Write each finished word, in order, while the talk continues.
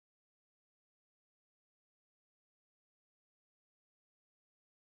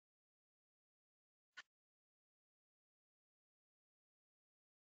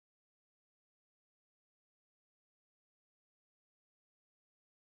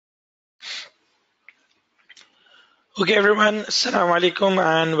Okay, everyone, Assalamu alaikum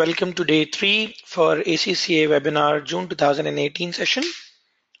and welcome to day 3 for ACCA webinar June 2018 session.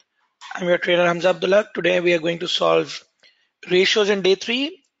 I'm your trainer Hamza Abdullah. Today we are going to solve ratios in day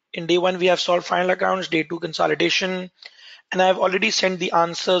 3. In day 1 we have solved final accounts, day 2 consolidation, and I've already sent the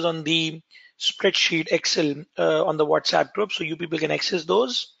answers on the spreadsheet Excel on the WhatsApp group so you people can access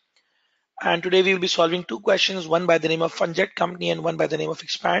those. And today we will be solving two questions, one by the name of Funjet Company and one by the name of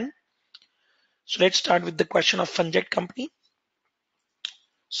Expand. So let's start with the question of Funjet Company.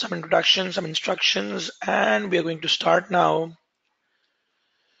 Some introduction, some instructions, and we are going to start now.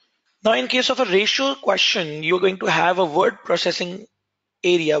 Now, in case of a ratio question, you're going to have a word processing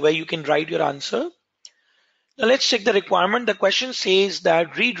area where you can write your answer. Now, let's check the requirement. The question says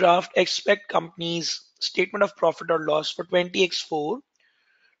that redraft expect company's statement of profit or loss for 20x4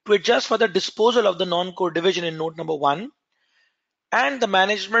 to adjust for the disposal of the non-core division in note number 1 and the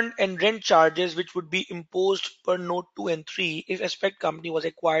management and rent charges which would be imposed per note 2 and 3 if expect company was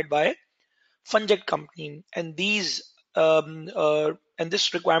acquired by Funjet company, and this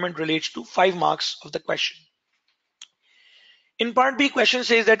requirement relates to 5 marks of the question. In part B, question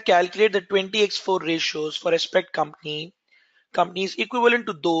says that calculate the 20x4 ratios for expect companies equivalent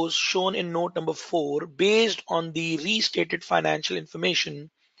to those shown in note number 4 based on the restated financial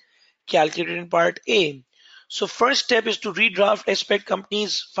information calculated in part A. So first step is to redraft expect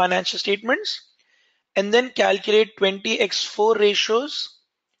companies financial statements and then calculate 20x4 ratios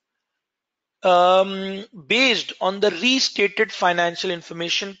based on the restated financial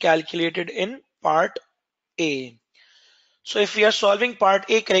information calculated in part A. So if we are solving part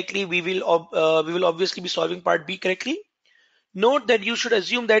A correctly, we will obviously be solving part B correctly. Note that you should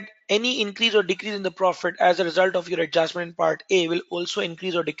assume that any increase or decrease in the profit as a result of your adjustment in part A will also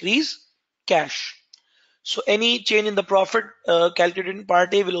increase or decrease cash. So any change in the profit calculated in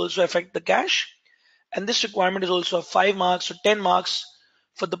part A will also affect the cash. And this requirement is also of 5 marks or 10 marks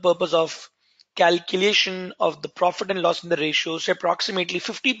for the purpose of calculation of the profit and loss in the ratios. So approximately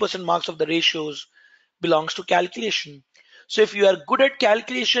 50% marks of the ratios belongs to calculation. So if you are good at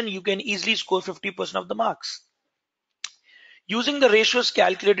calculation, you can easily score 50% of the marks. Using the ratios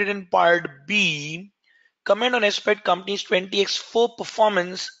calculated in part B, comment on expect company's 20x4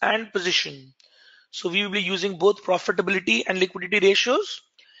 performance and position. So we will be using both profitability and liquidity ratios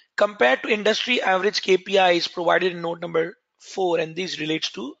compared to industry average KPIs provided in note number 4, and this relates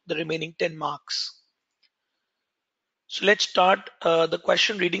to the remaining 10 marks. So let's start the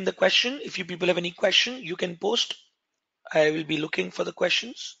question, reading the question. If you people have any question, you can post. I will be looking for the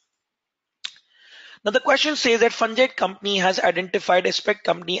questions. Now the question says that Funjet company has identified Expect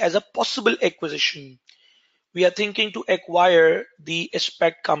company as a possible acquisition. We are thinking to acquire the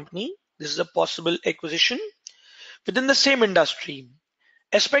Expect company. This is a possible acquisition within the same industry.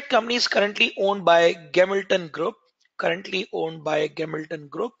 Expect company is currently owned by Gamilton Group,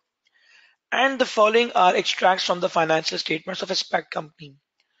 and the following are extracts from the financial statements of Expect company.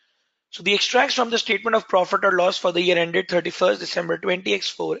 So the extracts from the statement of profit or loss for the year ended 31st December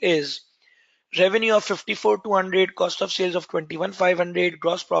 20x4 is revenue of 54,200, cost of sales of 21,500,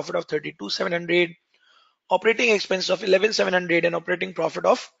 gross profit of 32,700, operating expenses of 11,700, and operating profit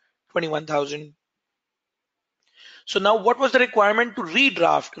of 21,000. So now what was the requirement to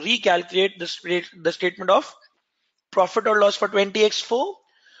recalculate the statement of profit or loss for 20x4?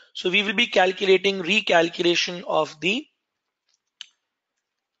 So we will be calculating redrafting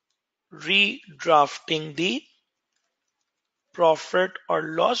the profit or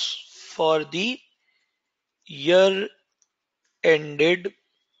loss for the year ended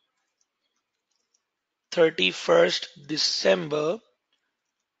 31st December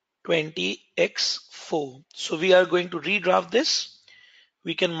 20x4. So we are going to redraft this.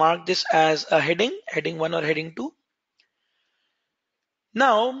 We can mark this as a heading 1 or heading 2.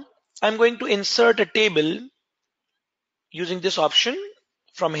 Now I'm going to insert a table using this option.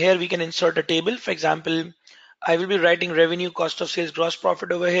 From here we can insert a table. For example, I will be writing revenue, cost of sales, gross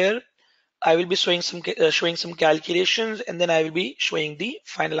profit over here. I will be showing some calculations, and then I will be showing the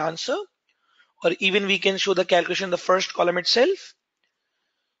final answer, or even we can show the calculation in the first column itself.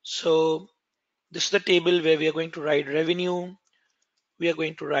 So this is the table where we are going to write revenue. We are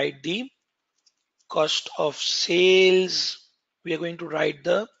going to write the cost of sales. We are going to write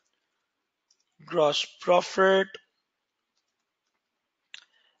the gross profit,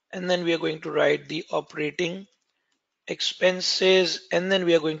 and then we are going to write the operating expenses, and then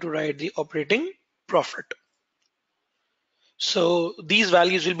we are going to write the operating profit. So these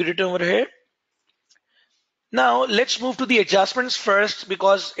values will be written over here. Now let's move to the adjustments first,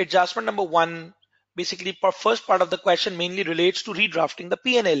 because adjustment number 1, basically first part of the question, mainly relates to redrafting the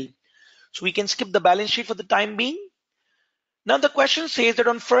P&L. So we can skip the balance sheet for the time being. Now the question says that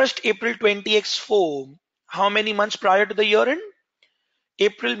on 1st April 20x4, how many months prior to the year end?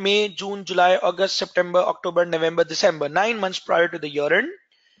 April, May, June, July, August, September, October, November, December, 9 months prior to the year end.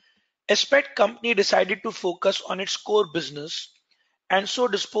 Aspect company decided to focus on its core business and so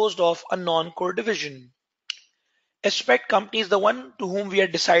disposed of a non-core division. Aspect company is the one to whom we are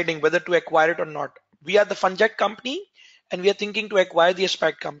deciding whether to acquire it or not. We are the Funjet company and we are thinking to acquire the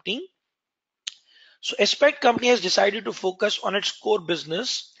Aspect company. So Aspect company has decided to focus on its core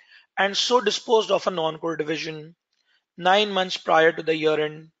business and so disposed of a non-core division 9 months prior to the year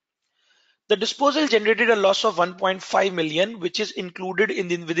end. The disposal generated a loss of 1.5 million, which is included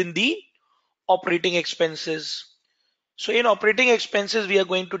within the operating expenses. So in operating expenses, we are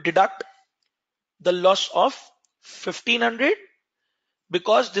going to deduct the loss of 1500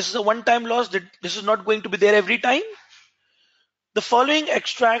 because this is a one-time loss that this is not going to be there every time. The following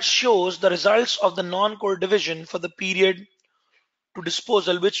extract shows the results of the non-core division for the period to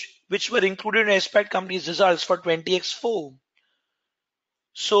disposal, which were included in Aspect company's results for 20x4.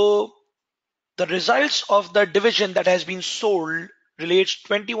 So the results of the division that has been sold relates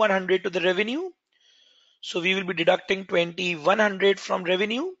 2100 to the revenue. So we will be deducting 2100 from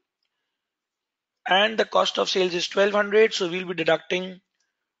revenue and the cost of sales is 1200. So we'll be deducting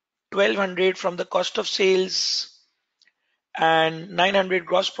 1200 from the cost of sales and 900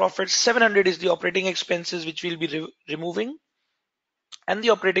 gross profit. 700 is the operating expenses which we'll be removing and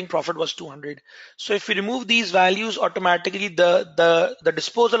the operating profit was 200. So if we remove these values, automatically the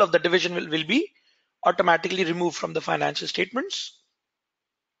disposal of the division will be automatically removed from the financial statements.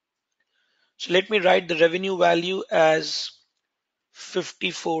 So let me write the revenue value as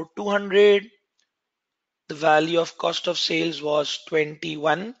 54,200. The value of cost of sales was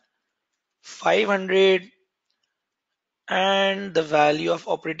 21,500 and the value of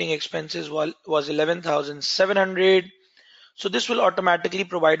operating expenses was 11,700. So this will automatically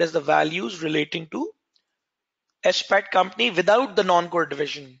provide us the values relating to Aspect company without the non-core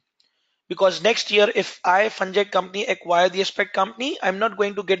division. Because next year, if I, Funjet company, acquire the Aspect company, I'm not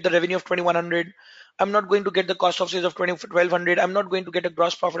going to get the revenue of 2100. I'm not going to get the cost of sales of 1200. I'm not going to get a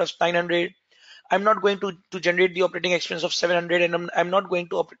gross profit of 900. I'm not going to generate the operating expense of 700 and I'm not going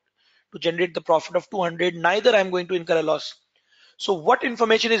to generate the profit of 200. Neither I'm going to incur a loss. So what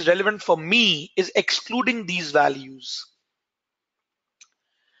information is relevant for me is excluding these values.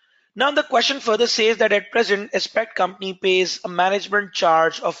 Now the question further says that at present, Aspect company pays a management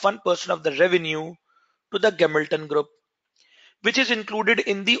charge of 1% of the revenue to the Gamilton Group, which is included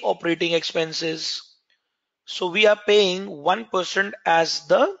in the operating expenses. So we are paying 1% as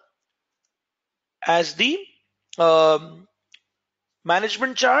the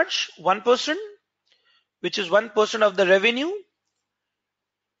management charge, 1%, which is 1% of the revenue.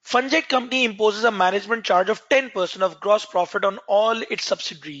 Funjet company imposes a management charge of 10% of gross profit on all its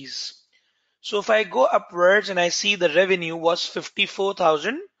subsidiaries. So if I go upwards and I see the revenue was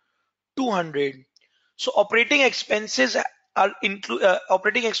 54,200. So operating expenses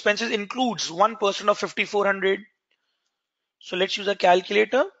includes 1% of 5,400. So let's use a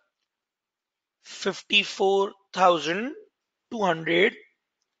calculator. 54,200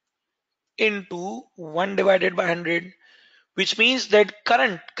 into 1 divided by 100, which means that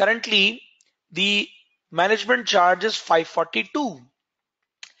currently the management charge is 542.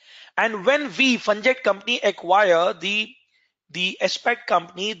 And when we Funjet company acquire the Aspect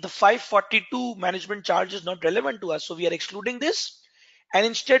company, the 542 management charge is not relevant to us. So we are excluding this and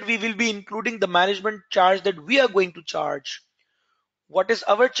instead we will be including the management charge that we are going to charge. What is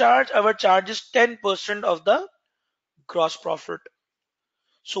our charge? Our charge is 10% of the gross profit.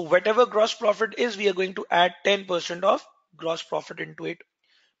 So whatever gross profit is, we are going to add 10% of gross profit into it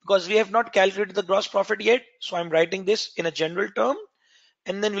because we have not calculated the gross profit yet. So I'm writing this in a general term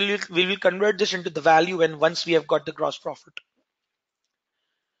and then we will convert this into the value when once we have got the gross profit.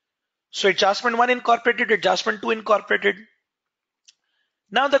 So adjustment 1 incorporated, adjustment 2 incorporated.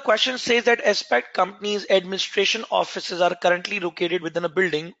 Now the question says that Aspect company's administration offices are currently located within a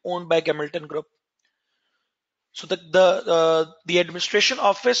building owned by Gamilton Group. So the administration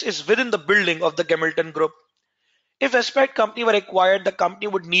office is within the building of the Gamilton Group. If Aspect company were acquired, the company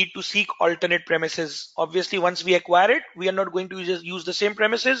would need to seek alternate premises. Obviously, once we acquire it, we are not going to just use the same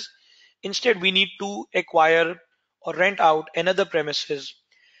premises. Instead, we need to acquire or rent out another premises.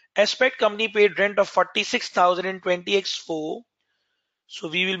 Aspect company paid rent of 46,000 in 20x4. So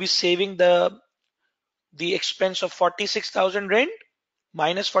we will be saving the expense of 46,000 rent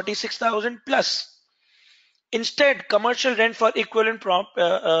minus 46,000 plus. Instead, commercial rent for equivalent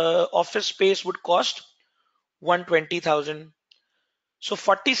office space would cost 120,000. So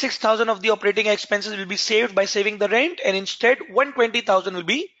 46,000 of the operating expenses will be saved by saving the rent, and instead 120,000 will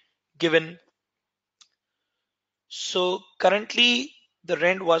be given. So currently the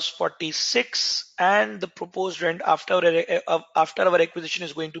rent was 46 and the proposed rent after our acquisition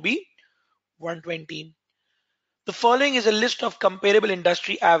is going to be 120. The following is a list of comparable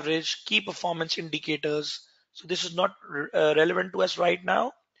industry average key performance indicators. So this is not relevant to us right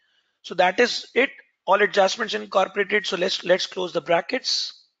now. So that is it. All adjustments incorporated. So let's close the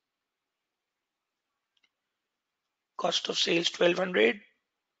brackets. Cost of sales 1200.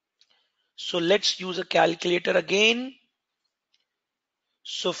 So let's use a calculator again.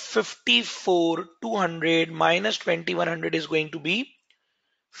 So 54,200 minus 2,100 is going to be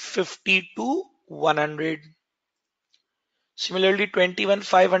 52,100. Similarly,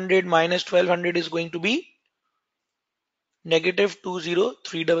 21,500 minus 1,200 is going to be negative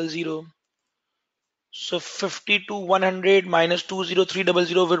 20300. So 52,100 minus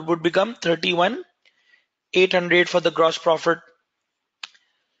 20300 would become 31,800 for the gross profit.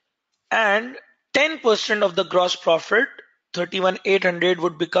 And 10% of the gross profit, 31,800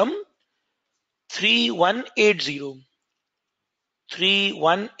 would become 3,180.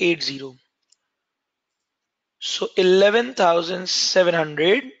 3,180. So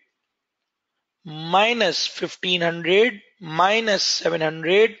 11,700 minus 1,500 minus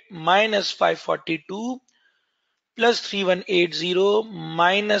 700 minus 542 plus 3,180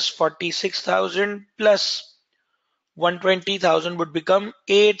 minus 46,000 plus 120,000 would become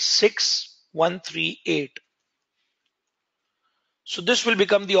 86,138. So this will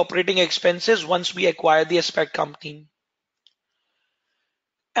become the operating expenses once we acquire the Aspect company.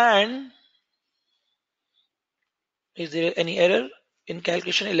 And is there any error in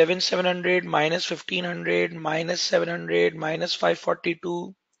calculation? 11,700 minus 1,500 minus 700 minus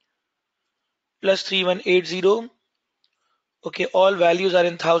 542 plus 3,180. Okay, all values are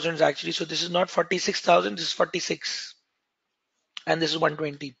in thousands actually. So this is not 46,000, this is 46. And this is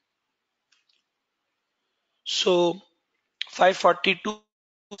 120. So 542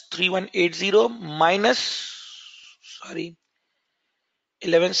 3180 minus, sorry,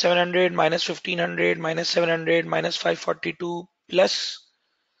 11,700 minus 1,500 minus 700 minus 542 plus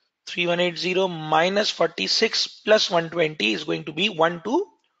 3180 minus 46 plus 120 is going to be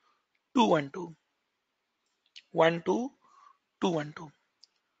 12,212. 12,212.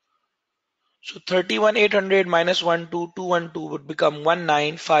 So 31,800 minus 12,212 would become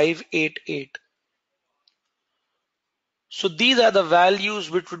 19,588. So these are the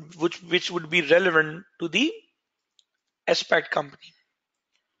values which would be relevant to the Aspect company.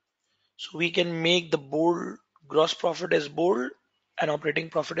 So we can make the bold gross profit as bold and operating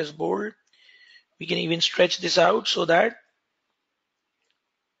profit as bold. We can even stretch this out so that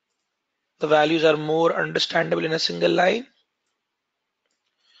the values are more understandable in a single line.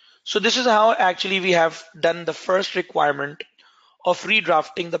 So this is how actually we have done the first requirement of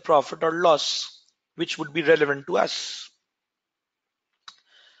redrafting the profit or loss, which would be relevant to us.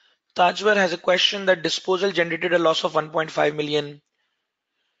 Tajwar has a question that disposal generated a loss of 1.5 million,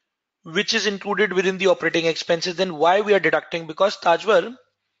 which is included within the operating expenses. Then why we are deducting? Because Tajwar,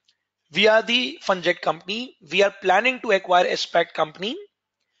 we are the Funjet company. We are planning to acquire Aspect company,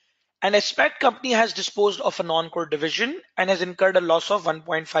 and Aspect company has disposed of a non-core division and has incurred a loss of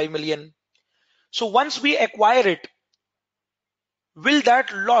 1.5 million. So once we acquire it, will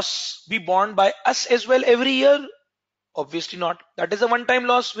that loss be borne by us as well every year? Obviously not. That is a one-time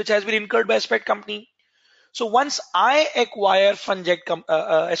loss which has been incurred by Aspect company. So once I acquire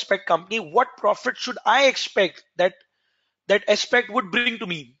Aspect company, what profit should I expect that Aspect would bring to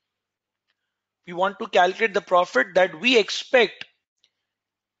me? We want to calculate the profit that we expect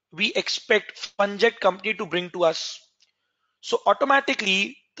Funjet company to bring to us. So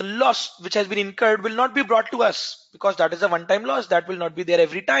automatically the loss which has been incurred will not be brought to us because that is a one-time loss that will not be there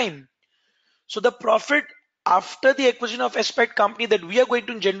every time. So the profit after the acquisition of Aspect company that we are going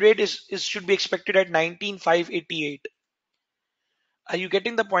to generate is should be expected at 19,588. Are you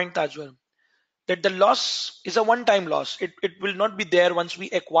getting the point, Tajwal? That the loss is a one-time loss. It will not be there once we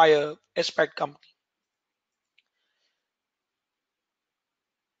acquire Aspect company.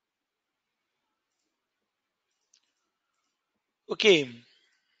 Okay.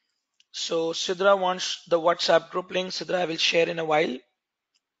 So Sidra wants the WhatsApp group link. Sidra, I will share in a while.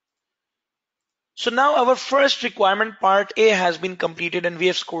 So now our first requirement, part A, has been completed and we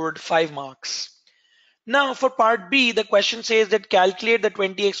have scored 5 marks. Now for part B, the question says that calculate the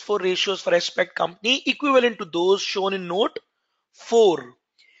 20x4 ratios for Aspect company equivalent to those shown in note 4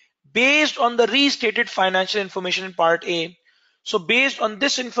 based on the restated financial information in part A. So based on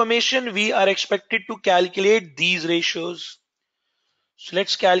this information, we are expected to calculate these ratios. So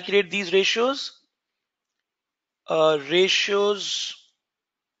let's calculate these ratios. Ratios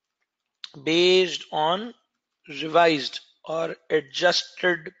based on revised or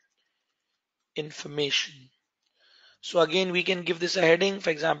adjusted information. So again, we can give this a heading, for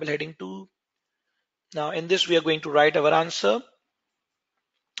example, heading 2. Now in this, we are going to write our answer.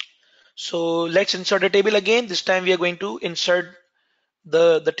 So let's insert a table again. This time we are going to insert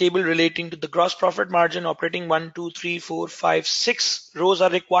the table relating to the gross profit margin. Operating 1, 2, 3, 4, 5, 6 rows are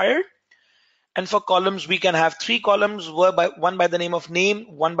required. And for columns, we can have 3 columns, one by the name of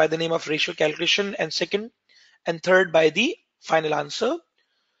name, one by the name of ratio calculation, and second and third by the final answer.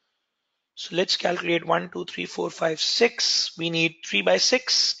 So let's calculate 1, 2, 3, 4, 5, 6. We need 3 by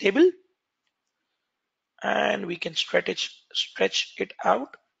 6 table, and we can stretch it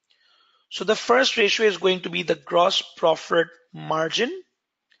out. So the first ratio is going to be the gross profit margin.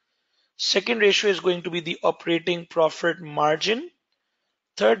 Second ratio is going to be the operating profit margin.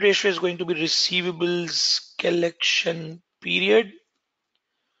 Third ratio is going to be receivables collection period.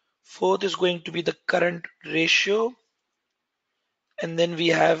 Fourth is going to be the current ratio. And then we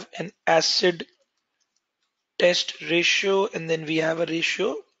have an acid test ratio. And then we have a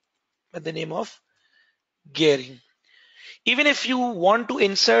ratio by the name of gearing. Even if you want to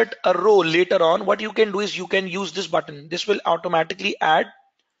insert a row later on, what you can do is you can use this button. This will automatically add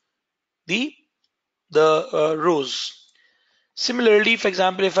the rows. Similarly, for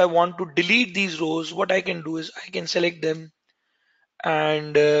example, if I want to delete these rows, what I can do is I can select them,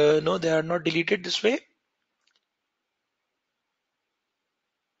 and no, they are not deleted this way.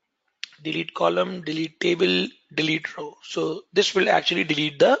 Delete column, delete table, delete row. So this will actually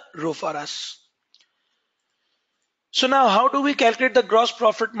delete the row for us. So now how do we calculate the gross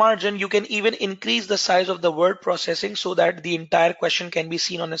profit margin? You can even increase the size of the word processing so that the entire question can be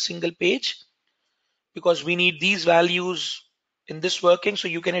seen on a single page, because we need these values in this working, so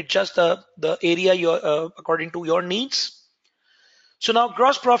you can adjust the area according to your needs. So now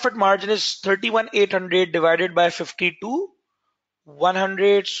gross profit margin is 31,800 divided by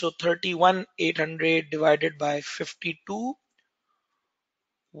 52,100. So 31,800 divided by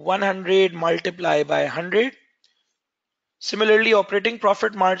 52,100 multiplied by 100. Similarly, operating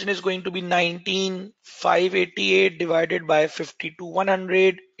profit margin is going to be 19,588 divided by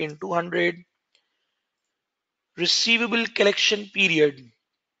 52,100 into 100. Receivable collection period.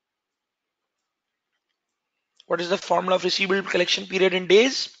 What is the formula of receivable collection period in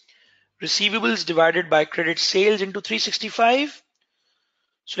days? Receivables divided by credit sales into 365.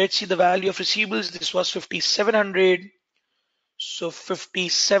 So let's see the value of receivables. This was 5,700. So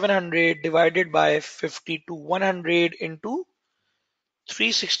 5,700 divided by 52,100 into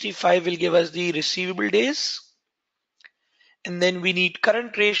 365 will give us the receivable days. And then we need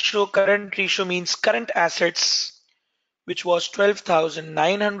current ratio. Current ratio means current assets, which was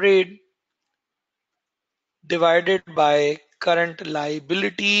 12,900 divided by current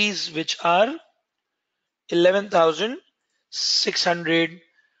liabilities, which are 11,600.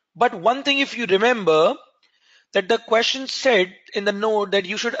 But one thing, if you remember, that the question said in the note that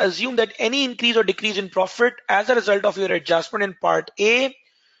you should assume that any increase or decrease in profit as a result of your adjustment in part A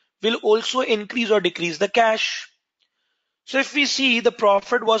will also increase or decrease the cash. So if we see, the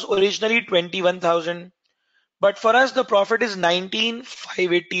profit was originally 21,000, but for us the profit is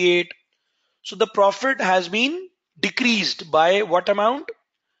 19,588. So the profit has been decreased by what amount?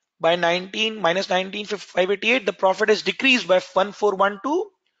 By 19 minus 19,588. The profit is decreased by 1412.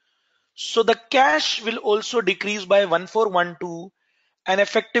 So the cash will also decrease by 1412, and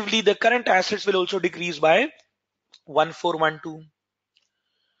effectively the current assets will also decrease by 1412.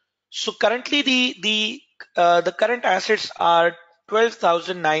 So currently the current assets are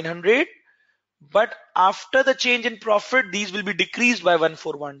 12,900, but after the change in profit, these will be decreased by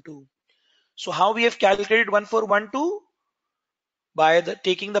 1412. So how we have calculated 1412? By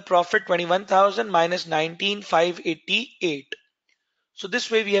taking the profit 21,000 minus 19,588. So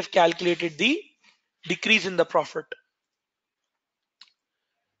this way we have calculated the decrease in the profit.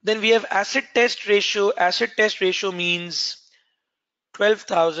 Then we have asset test ratio. Asset test ratio means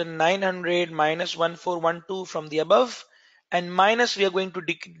 12,900 minus 1412 from the above, and minus we are going to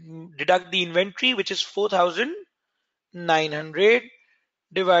deduct the inventory, which is 4,900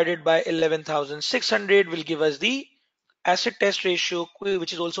 divided by 11,600 will give us the asset test ratio,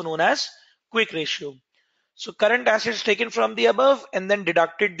 which is also known as quick ratio. So current assets taken from the above and then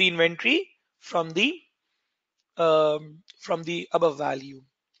deducted the inventory from the above value.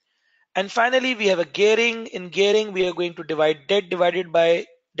 And finally, we have a gearing. In gearing, we are going to divide debt divided by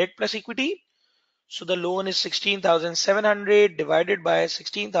debt plus equity. So the loan is 16,700 divided by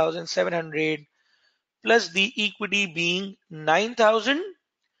 16,700 plus the equity being 9,000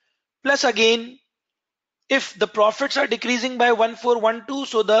 plus again, if the profits are decreasing by 1412,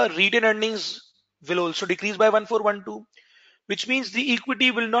 so the retained earnings will also decrease by 1412, which means the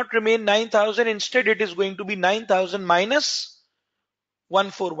equity will not remain 9,000. Instead, it is going to be 9,000 minus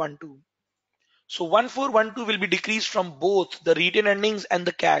 1412. So 1412 will be decreased from both the retained earnings and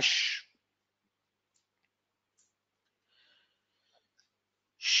the cash.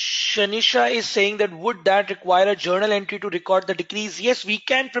 Shanisha is saying that would that require a journal entry to record the decrease? Yes, we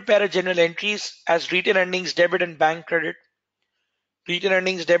can prepare a journal entries as retained earnings debit and bank credit, retained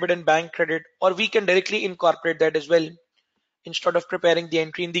earnings debit and bank credit, or we can directly incorporate that as well. Instead of preparing the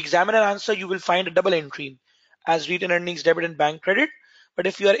entry in the examiner answer, you will find a double entry as retained earnings debit and bank credit. But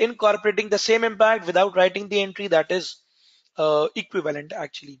if you are incorporating the same impact without writing the entry, that is equivalent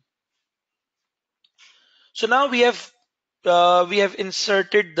actually. So now we have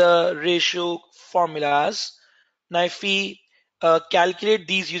inserted the ratio formulas. Now if we calculate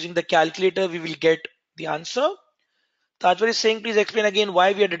these using the calculator, we will get the answer. Tajwar is saying, please explain again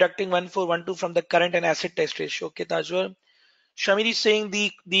why we are deducting 1412 from the current and asset test ratio. Okay, Tajwar. Shamir is saying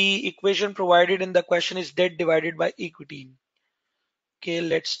the equation provided in the question is debt divided by equity. Okay,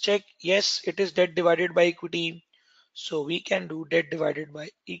 let's check. Yes, it is debt divided by equity. So we can do debt divided by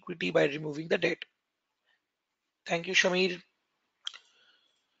equity by removing the debt. Thank you, Shamir.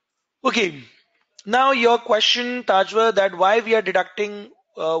 Okay, now your question, Tajwa, that why we are deducting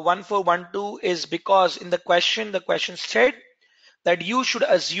 1412 is because in the question said that you should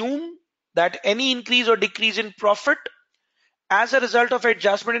assume that any increase or decrease in profit as a result of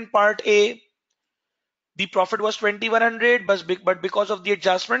adjustment in part A, the profit was 2100, but because of the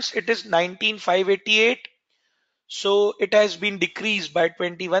adjustments, it is 19,588. So it has been decreased by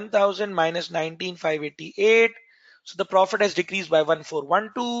 21,000 minus 19,588. So the profit has decreased by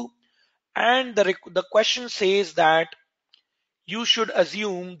 1412. And the question says that you should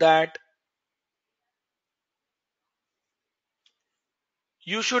assume that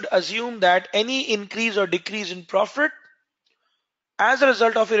any increase or decrease in profit as a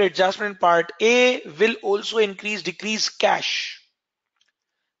result of your adjustment in part A will also decrease cash.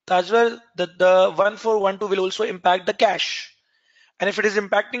 Tajwal, the 1412 will also impact the cash. And if it is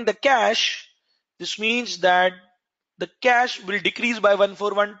impacting the cash, this means that the cash will decrease by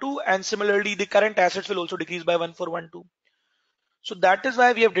 1412 and similarly the current assets will also decrease by 1412. So that is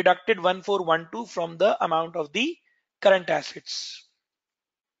why we have deducted 1412 from the amount of the current assets.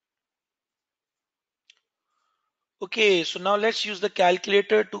 Okay, so now let's use the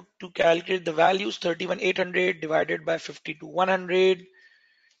calculator to calculate the values. 31,800 divided by 52,100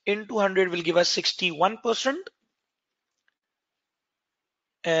 into 100 will give us 61%.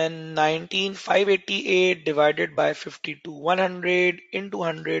 And 19,588 divided by 52,100 into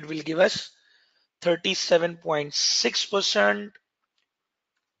 100 will give us 37.6%.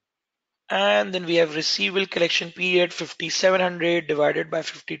 And then we have receivable collection period 5,700 divided by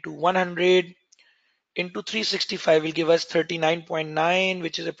 52,100 into 365 will give us 39.9,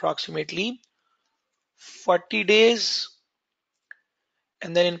 which is approximately 40 days.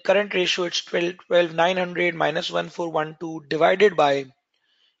 And then in current ratio, it's 12,900 minus 1412 divided by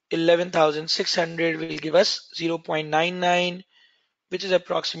 11,600 will give us 0.99, which is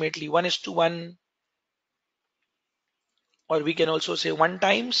approximately 1:1, or we can also say 1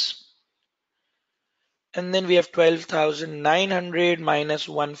 times. And then we have 12,900 minus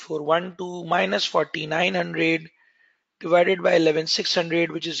 1412 minus 4,900 divided by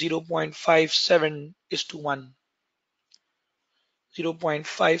 11,600, which is 0.57:1.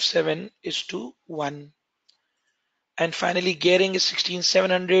 0.57:1. And finally, gearing is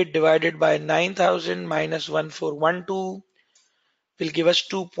 16,700 divided by 9,000 minus 1412 will give us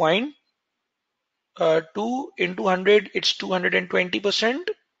 2.2 into 100. It's 220%.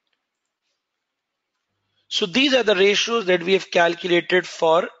 So these are the ratios that we have calculated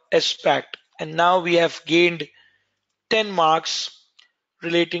for SPACT. And now we have gained 10 marks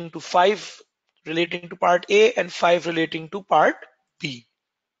relating to 5 relating to part A and 5 relating to part B.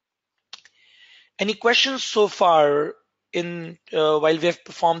 Any questions so far in while we have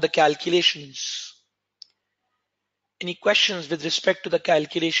performed the calculations? Any questions with respect to the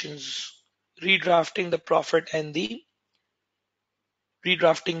calculations, redrafting the profit and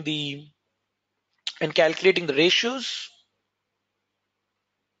calculating the ratios?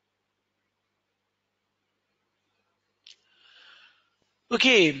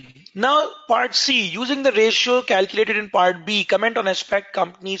 Okay, now part C, using the ratio calculated in part B, comment on aspect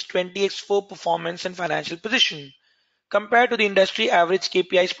company's 20x4 performance and financial position compared to the industry average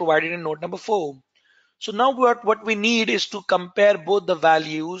KPIs provided in note number 4. So now what we need is to compare both the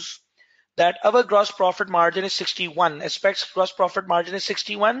values, that our gross profit margin is 61. Aspect's gross profit margin is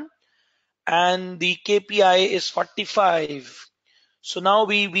 61 and the KPI is 45. So now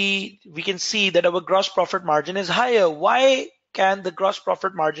we can see that our gross profit margin is higher. Why can the gross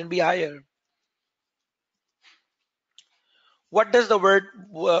profit margin be higher? What does the word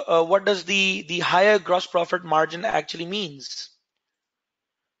what does the higher gross profit margin actually means?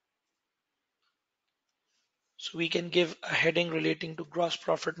 So we can give a heading relating to gross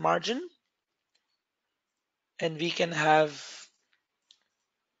profit margin, and we can have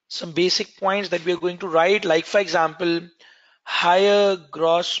some basic points that we are going to write, like for example, higher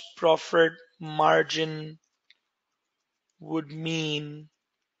gross profit margin would mean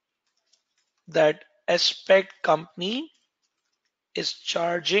that aspect company is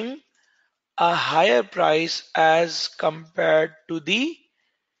charging a higher price as compared to the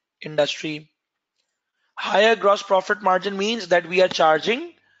industry. Higher gross profit margin means that we are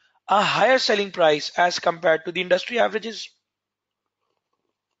charging a higher selling price as compared to the industry averages.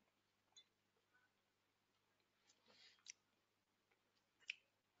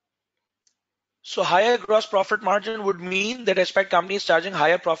 So higher gross profit margin would mean that aspect company is charging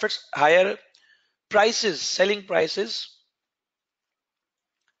higher profits, higher prices, selling prices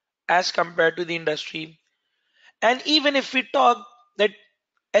as compared to the industry. And even if we talk that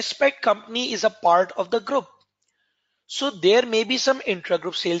aspect company is a part of the group, so there may be some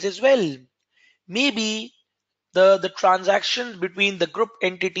intra-group sales as well. Maybe the transactions between the group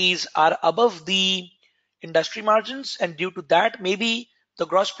entities are above the industry margins, and due to that, maybe the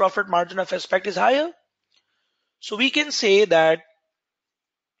gross profit margin of aspect is higher. So we can say that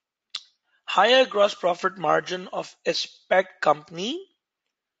higher gross profit margin of aspect company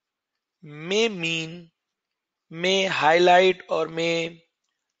may mean, may highlight or may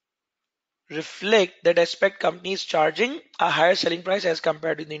reflect that aspect company is charging a higher selling price as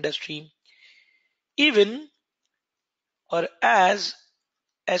compared to the industry. Even or as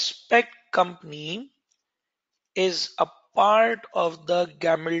aspect company is a part of the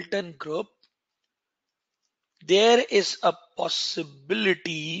Gamilton group, there is a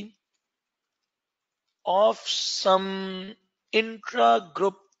possibility of some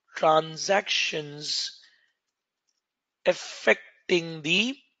intra-group transactions affecting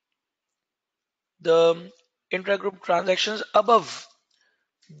the intra-group transactions above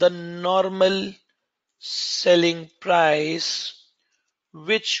the normal selling price,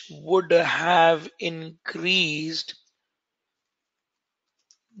 which would have increased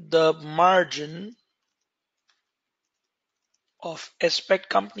the margin of aspect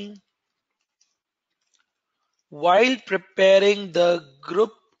company. While preparing the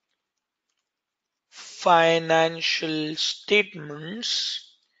group financial statements,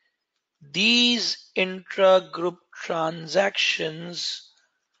 these intra-group transactions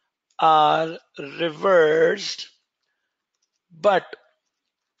are reversed, but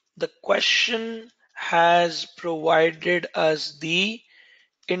the question has provided us the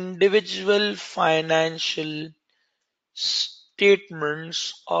individual financial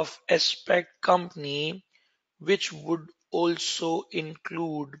statements of aspect company, which would also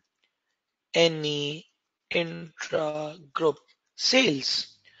include any intra-group sales.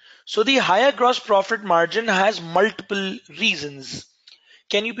 So the higher gross profit margin has multiple reasons.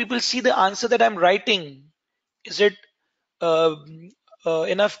 Can you people see the answer that I'm writing? Is it uh,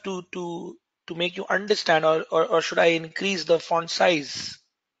 enough to make you understand, or should I increase the font size?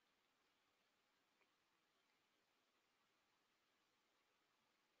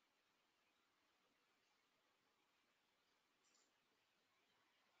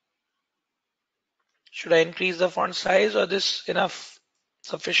 Should I increase the font size, or this enough,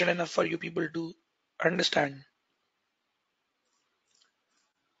 sufficient enough for you people to understand?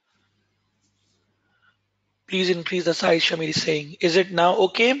 Please increase the size, Shamir is saying. Is it now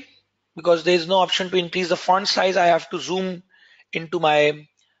okay? Because there is no option to increase the font size. I have to zoom into my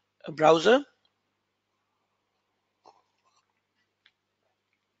browser.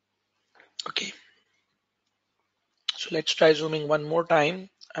 Okay, so let's try zooming one more time,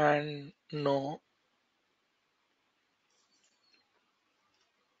 and no.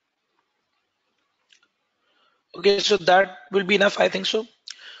 Okay, so that will be enough, I think so.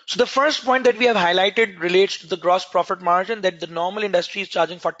 So the first point that we have highlighted relates to the gross profit margin, that the normal industry is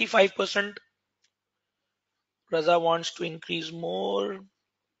charging 45%. Raza wants to increase more.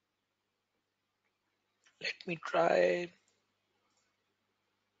 Let me try.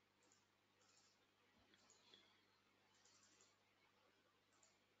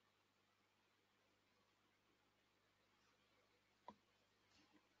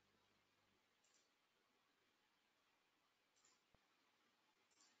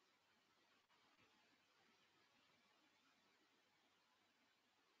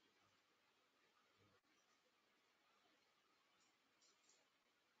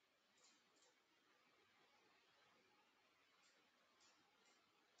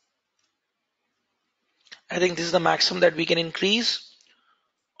 I think this is the maximum that we can increase.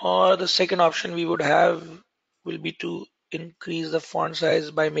 Or the second option we would have will be to increase the font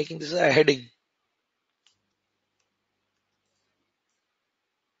size by making this a heading.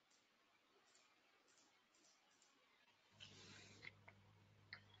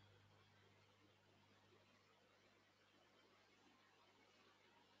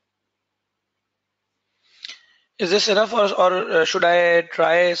 Is this enough, or should I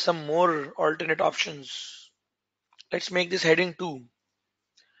try some more alternate options? Let's make this heading 2.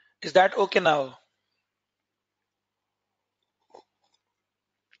 Is that okay now?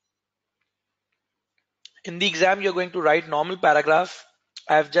 In the exam, you're going to write normal paragraph.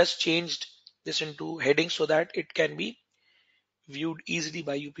 I have just changed this into heading so that it can be viewed easily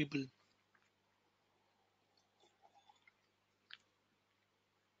by you people.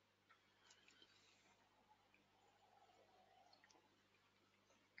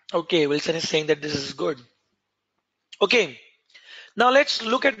 Okay, Wilson is saying that this is good. Okay, now let's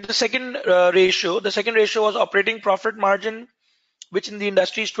look at the second ratio. The second ratio was operating profit margin, which in the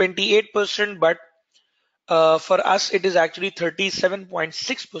industry is 28%, but for us it is actually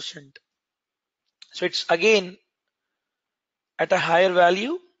 37.6%. So it's again at a higher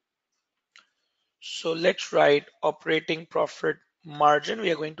value. So let's write operating profit margin.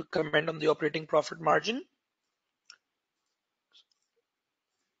 We are going to comment on the operating profit margin.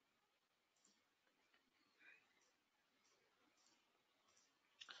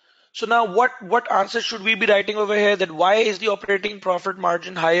 So now what answer should we be writing over here, that why is the operating profit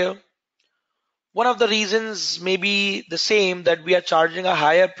margin higher? One of the reasons may be the same, that we are charging a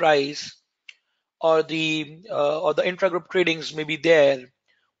higher price, or the intragroup tradings may be there.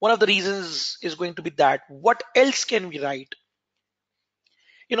 One of the reasons is going to be that. What else can we write?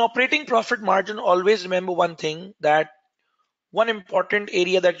 In operating profit margin, always remember one thing, that one important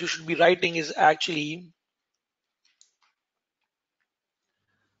area that you should be writing is actually,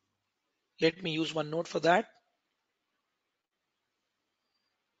 let me use one note for that.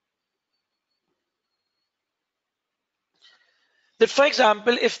 That for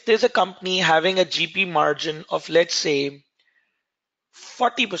example, if there's a company having a GP margin of, let's say,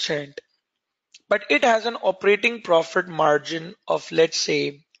 40%, but it has an operating profit margin of, let's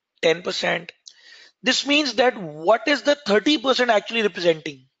say, 10%. This means that what is the 30% actually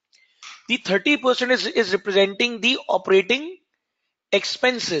representing? The 30% is representing the operating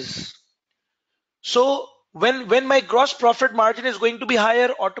expenses. So when my gross profit margin is going to be higher,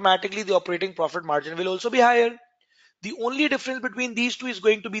 automatically the operating profit margin will also be higher. The only difference between these two is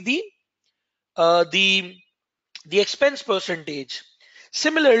going to be uh, the the expense percentage.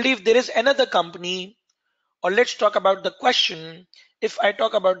 Similarly, if there is another company, or let's talk about the question. If I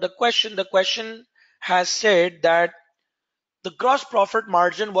talk about the question has said that the gross profit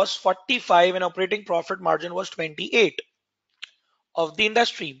margin was 45 and operating profit margin was 28 of the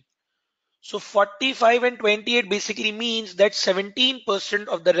industry. So 45 and 28 basically means that 17%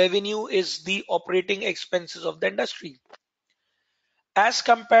 of the revenue is the operating expenses of the industry. As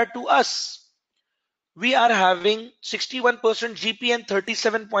compared to us, we are having 61% GP and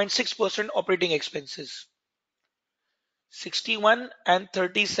 37.6% operating expenses. 61 and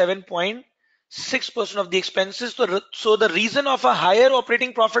 37.6% of the expenses. So the reason of a higher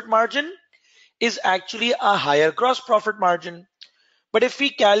operating profit margin is actually a higher gross profit margin. But if we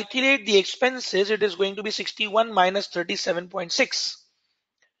calculate the expenses, it is going to be 61 minus 37.6,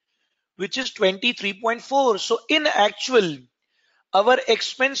 which is 23.4. So in actual, our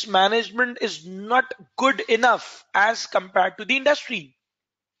expense management is not good enough as compared to the industry.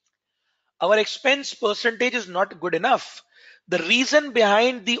 Our expense percentage is not good enough. The reason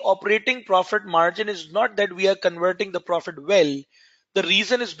behind the operating profit margin is not that we are converting the profit well. The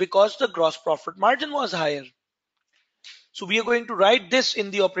reason is because the gross profit margin was higher. So we are going to write this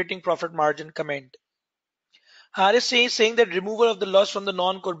in the operating profit margin comment. Harris saying that removal of the loss from the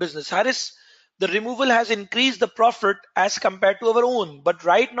non-core business. Harris, the removal has increased the profit as compared to our own, but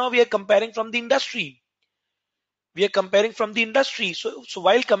right now we are comparing from the industry. We are comparing from the industry. So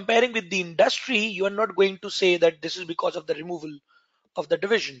while comparing with the industry, you are not going to say that this is because of the removal of the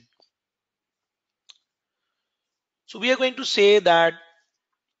division. So we are going to say that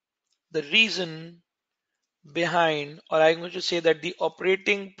the reason behind, or I'm going to say that the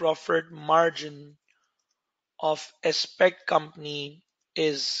operating profit margin of Aspect company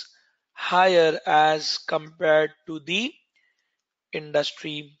is higher as compared to the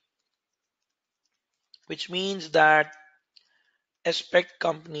industry, which means that Aspect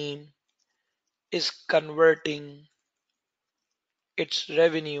company is converting its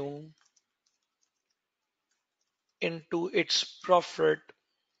revenue into its profit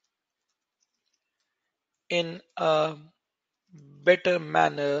in a better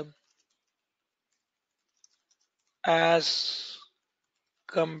manner as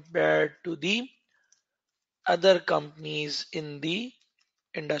compared to the other companies in the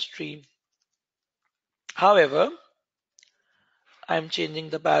industry. However, I'm changing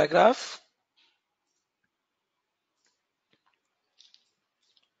the paragraph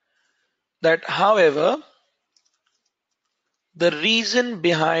that however, the reason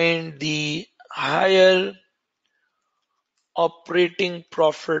behind the higher operating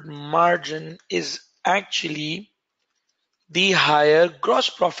profit margin is actually the higher gross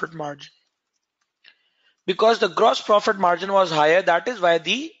profit margin. Because the gross profit margin was higher, that is why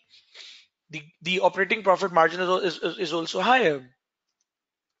the operating profit margin is also higher.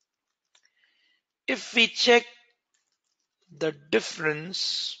 If we check the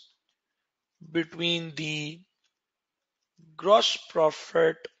difference between the gross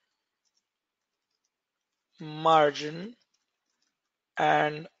profit margin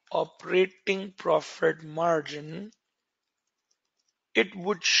and operating profit margin, it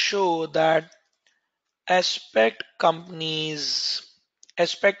would show that aspect companies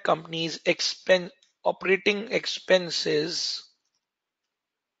operating expenses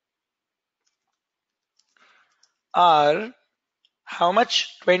are how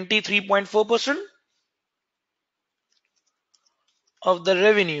much? 23.4% of the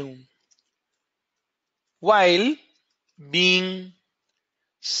revenue, while being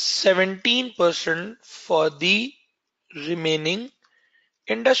 17% for the remaining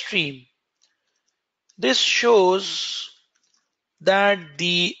industry. This shows that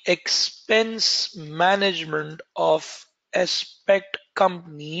the expense management of aspect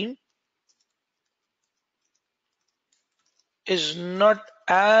company is not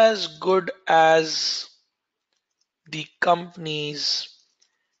as good as the companies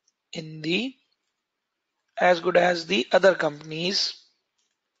in the other companies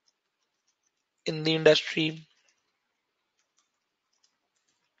in the industry.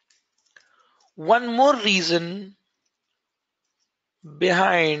 One more reason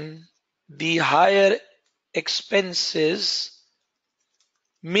behind the higher expenses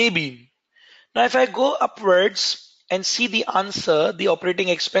may be, now if I go upwards and see the answer, the operating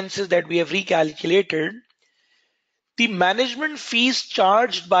expenses that we have recalculated, the management fees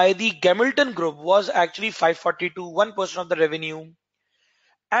charged by the Gamilton Group was actually 542, 1% of the revenue.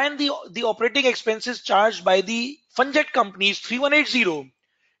 And the operating expenses charged by the Funjet companies 3180.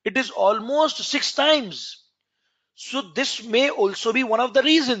 It is almost 6 times. So this may also be one of the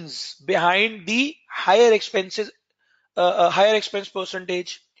reasons behind the higher higher expense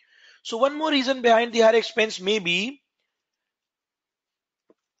percentage. So one more reason behind the higher expense may be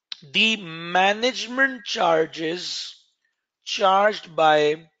the management charges charged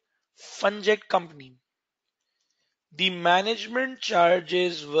by Funjet company. The management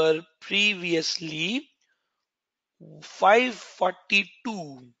charges were previously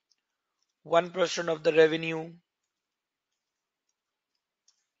 542, 1% of the revenue,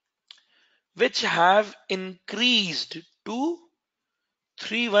 which have increased to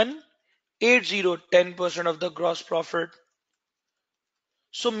 3180, 10% of the gross profit.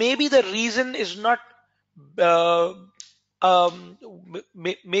 So maybe the reason is not uh,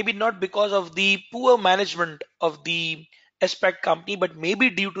 maybe not because of the poor management of the aspect company, but maybe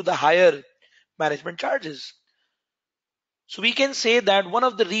due to the higher management charges. So we can say that one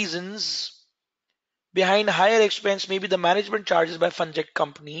of the reasons behind higher expense may be the management charges by Funjet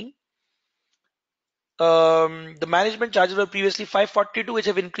company. The management charges were previously 542, which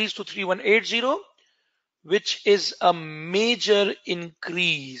have increased to 3180, which is a major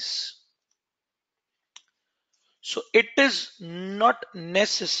increase. So it is not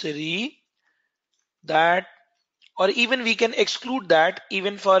necessary that, or even we can exclude that,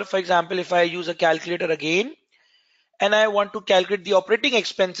 even for example, if I use a calculator again and I want to calculate the operating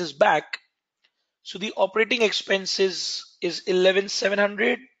expenses back. So the operating expenses is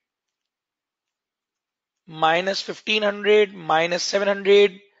 11,700 minus 1,500 minus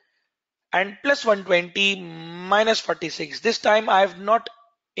 700 and plus 120 minus 46. This time I have not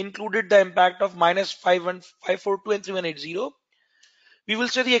included the impact of minus 51542 and 3180. We will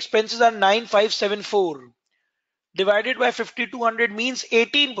say the expenses are 9574 divided by 5200 means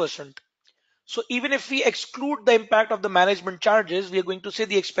 18%. So even if we exclude the impact of the management charges, we are going to say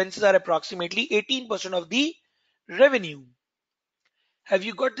the expenses are approximately 18% of the revenue. Have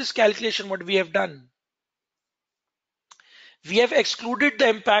you got this calculation what we have done? We have excluded the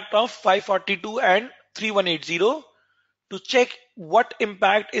impact of 542 and 3180 to check what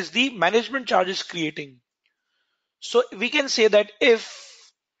impact is the management charges creating. So we can say that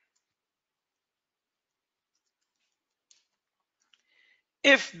if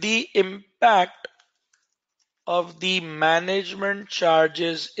If the impact of the management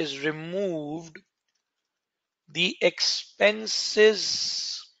charges is removed, the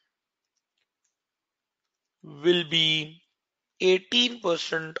expenses will be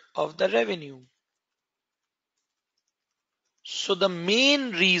 18% of the revenue. So the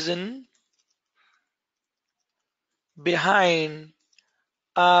main reason behind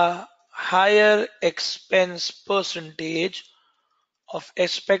a higher expense percentage of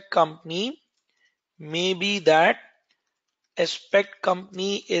aspect company may be that aspect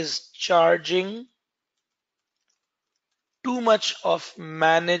company is charging too much of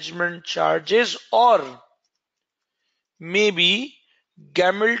management charges, or maybe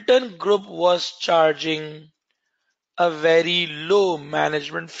Gamilton Group was charging a very low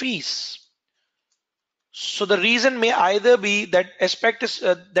management fees. So the reason may either be that aspect is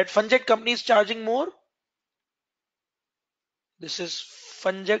that Funjet company is charging more. This is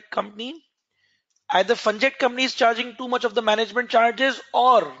Funjet company. Either Funjet company is charging too much of the management charges,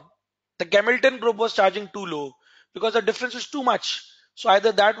 or the Gamilton Group was charging too low because the difference is too much. So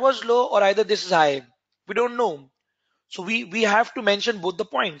either that was low or either this is high. We don't know. So we have to mention both the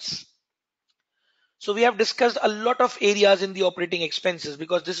points. So we have discussed a lot of areas in the operating expenses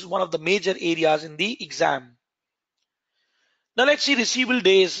because this is one of the major areas in the exam. Now let's see receivable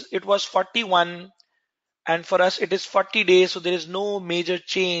days. It was 41 and for us it is 40 days. So there is no major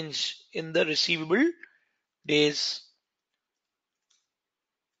change in the receivable days.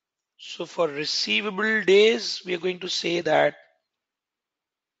 So for receivable days, we are going to say that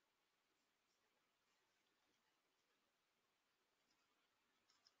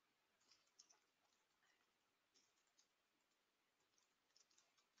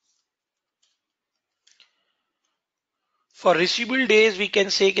for receivable days, we can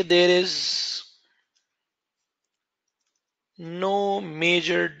say that there is no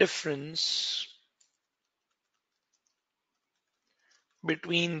major difference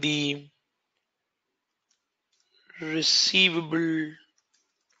between the receivable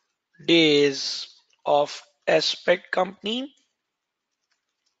days of aspect company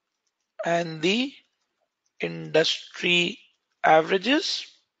and the industry averages,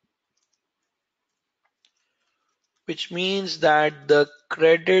 which means that the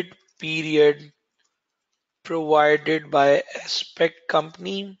credit period provided by aspect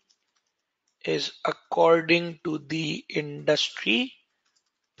company is according to the industry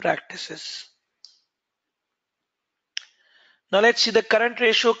practices. Now let's see the current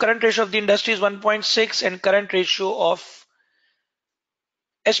ratio. Current ratio of the industry is 1.6 and current ratio of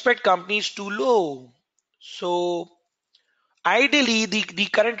aspect company is too low. So ideally the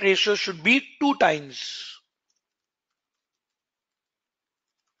current ratio should be 2 times.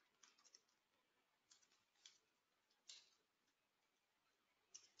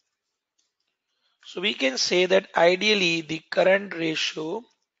 So we can say that ideally the current ratio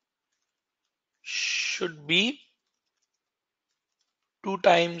should be 2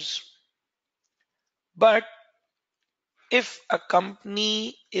 times. But if a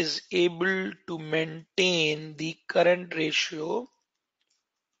company is able to maintain the current ratio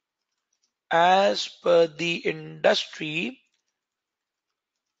as per the industry,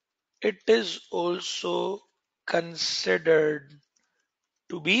 it is also considered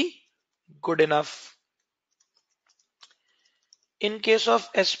to be good enough. In case of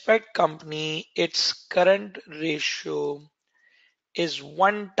aspect company, its current ratio is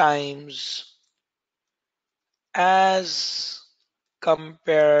 1 times as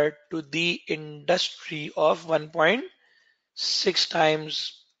compared to the industry of 1.6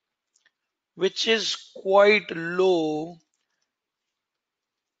 times, which is quite low.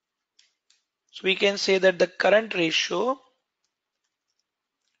 So we can say that the current ratio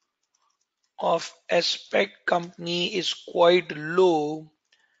of aspect company is quite low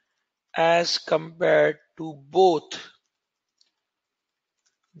as compared to both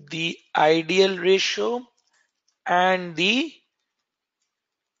the ideal ratio and the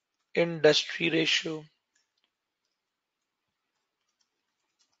industry ratio.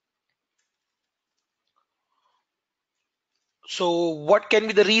 So what can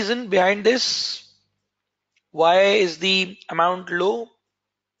be the reason behind this? Why is the amount low?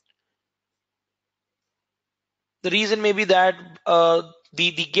 The reason may be that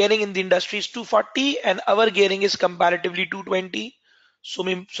the gearing in the industry is 240 and our gearing is comparatively 220.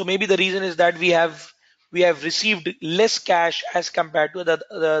 So maybe the reason is that we have received less cash as compared to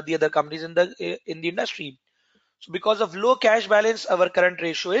the other companies in the industry. So because of low cash balance, our current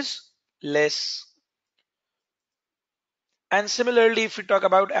ratio is less. And similarly, if we talk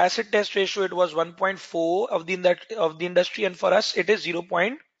about acid test ratio, it was 1.4 of the industry, and for us it is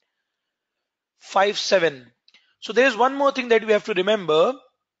 0.57. So there is one more thing that we have to remember,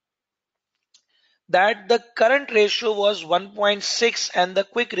 that the current ratio was 1.6 and the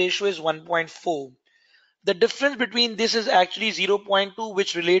quick ratio is 1.4. The difference between this is actually 0.2,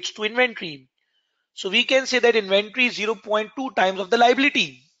 which relates to inventory. So we can say that inventory is 0.2 times of the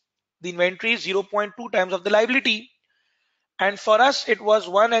liability. The inventory is 0.2 times of the liability. And for us, it was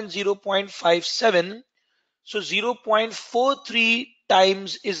 1 and 0.57. So 0.43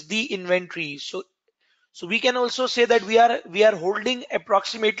 times is the inventory. So we can also say that we are holding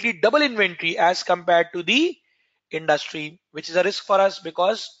approximately double inventory as compared to the industry, which is a risk for us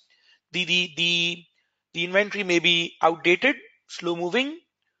because the the the, the inventory may be outdated, slow moving,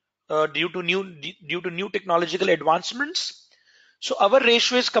 due to new technological advancements. So our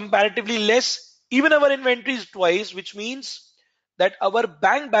ratio is comparatively less. Even our inventory is twice, which means that our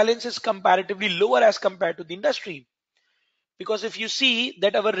bank balance is comparatively lower as compared to the industry. Because if you see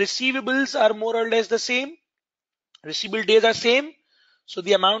that our receivables are more or less the same, receivable days are same, so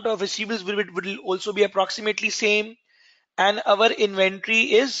the amount of receivables will also be approximately same, and our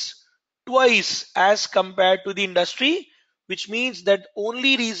inventory is twice as compared to the industry, which means that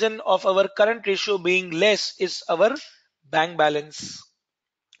only reason of our current ratio being less is our bank balance.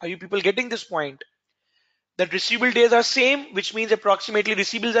 Are you people getting this point? That receivable days are same, which means approximately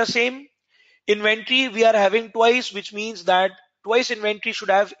receivables are same. Inventory we are having twice, which means that twice inventory should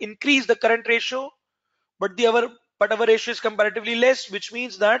have increased the current ratio, but our ratio is comparatively less, which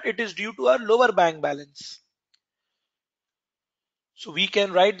means that it is due to our lower bank balance. So we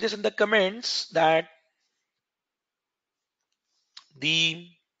can write this in the comments that the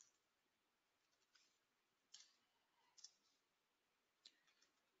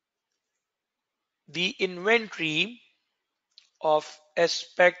the inventory of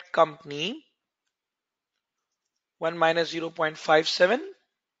aspect company 1 minus 0.57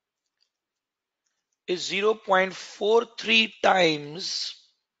 is 0.43 times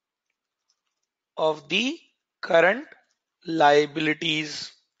of the current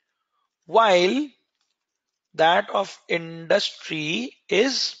liabilities, while that of industry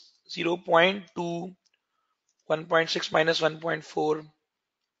is 0.2, 1.6 minus 1.4.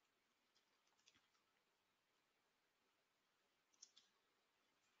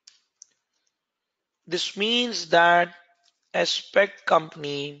 This means that aspect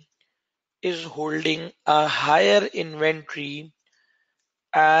company is holding a higher inventory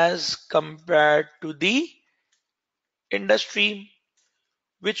as compared to the industry,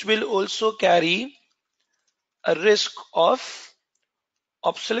 which will also carry a risk of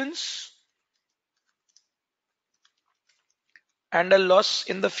obsolescence and a loss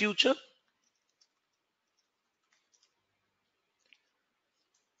in the future.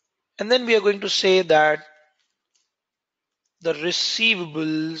 And then we are going to say that the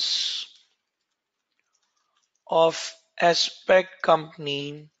receivables of aspect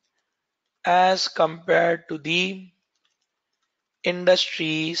company as compared to the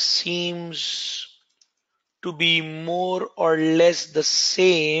industry seems to be more or less the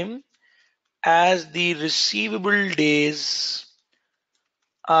same, as the receivable days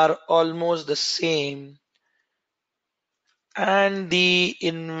are almost the same and the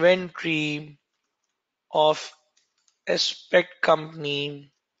inventory of aspect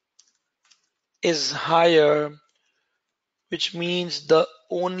company is higher, which means the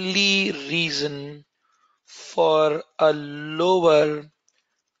only reason for a lower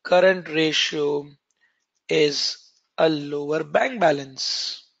current ratio is a lower bank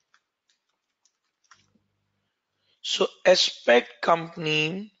balance. So aspect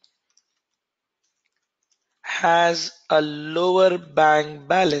company has a lower bank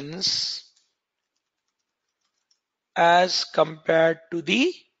balance as compared to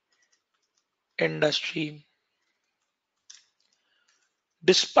the industry,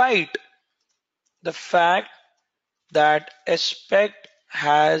 despite the fact that aspect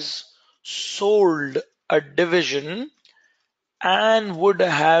has sold a division and would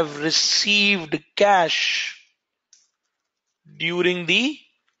have received cash during the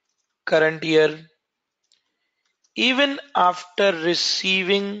current year. Even after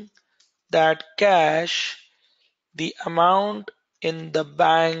receiving that cash, the amount in the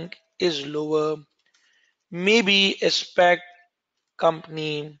bank is lower. Maybe a spec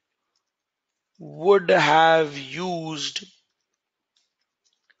company would have used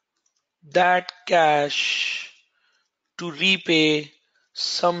that cash to repay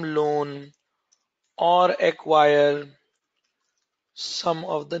some loan or acquire some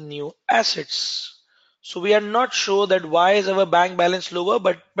of the new assets. So we are not sure that why is our bank balance lower,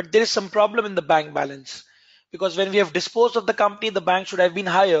 but there is some problem in the bank balance, because when we have disposed of the company, the bank should have been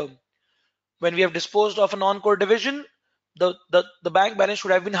higher. When we have disposed of a non-core division, the bank balance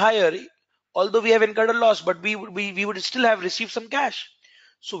should have been higher. Although we have incurred a loss, but we would still have received some cash.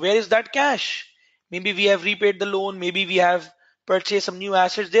 So where is that cash? Maybe we have repaid the loan, maybe we have purchased some new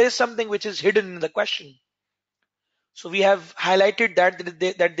assets. There is something which is hidden in the question. So we have highlighted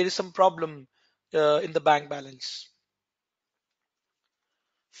that there is some problem in the bank balance.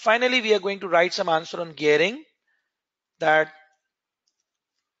 Finally, we are going to write some answer on gearing, that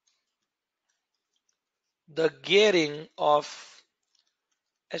the gearing of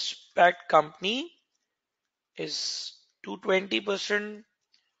aspect company is 220%,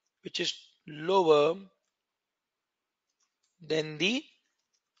 which is lower than the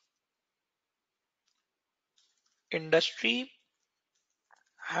industry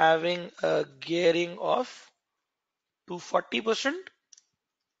having a gearing of 240%.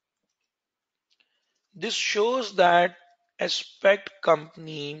 This shows that aspect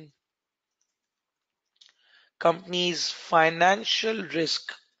company's financial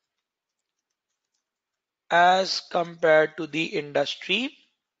risk as compared to the industry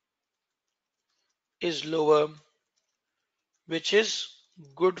is lower, which is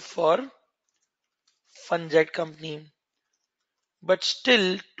good for Funjet company. But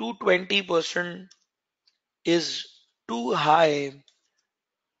still 220% is too high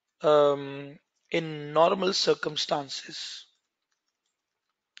in normal circumstances.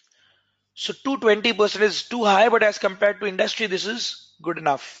 So 220% is too high, but as compared to industry, this is good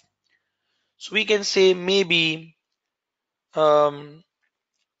enough. So we can say maybe um,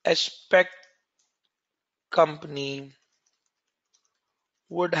 aspect company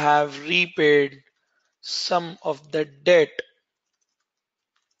would have repaid some of the debt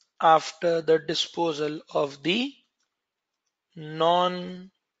after the disposal of the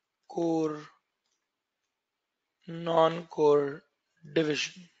non-core non-core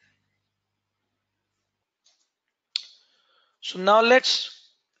division. So now let's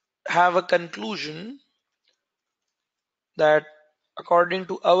have a conclusion that according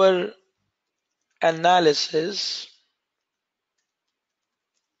to our analysis,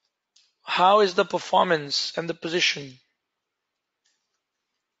 how is the performance and the position?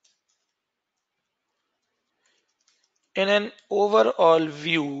 In an overall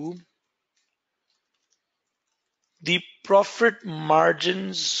view, the profit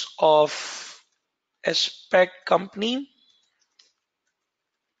margins of aspect company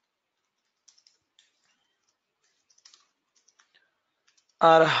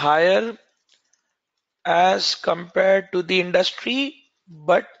are higher as compared to the industry,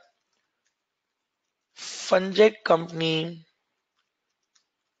 but Funjet company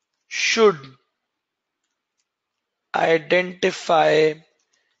should identify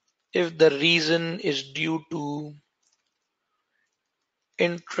if the reason is due to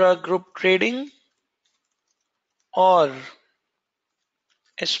intra-group trading or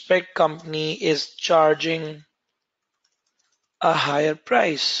aspect company is charging a higher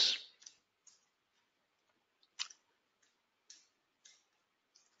price.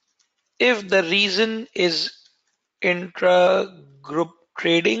 If the reason is intra-group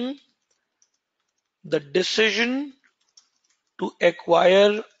trading, the decision to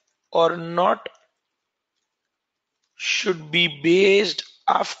acquire or not should be based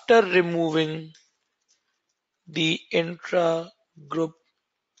after removing the intra-group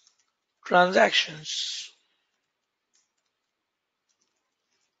transactions.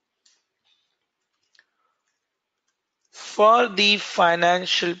 For the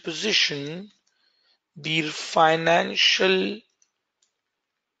financial position, the financial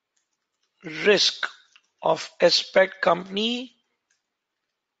risk of aspect company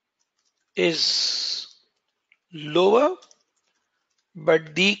is lower,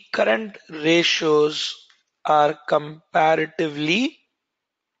 but the current ratios are comparatively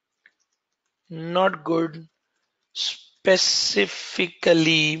not good,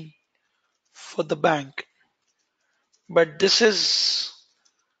 specifically for the bank. But this is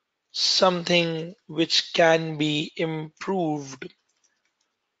something which can be improved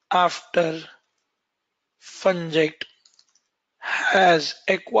after Funject has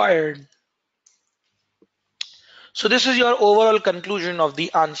acquired. So this is your overall conclusion of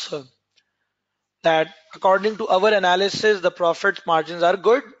the answer, that according to our analysis, the profit margins are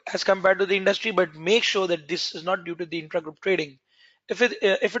good as compared to the industry, but make sure that this is not due to the intragroup trading. If it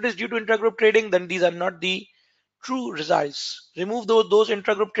is due to intragroup trading, then these are not the true results. Remove those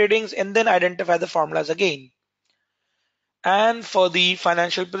intragroup tradings and then identify the formulas again. And for the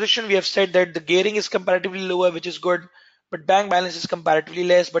financial position, we have said that the gearing is comparatively lower, which is good, but bank balance is comparatively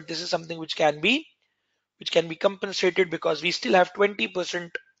less. But this is something which can be compensated because we still have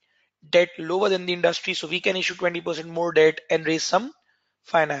 20% debt lower than the industry, so we can issue 20% more debt and raise some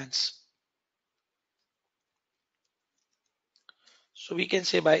finance. So we can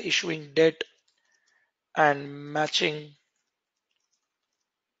say by issuing debt and matching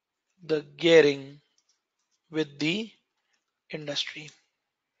the gearing with the industry.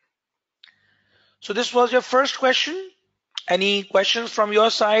 So this was your first question. Any questions from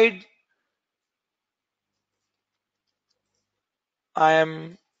your side? I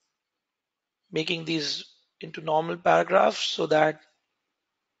am making these into normal paragraphs so that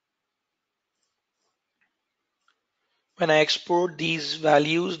when I export these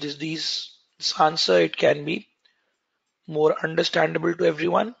values, this answer, it can be more understandable to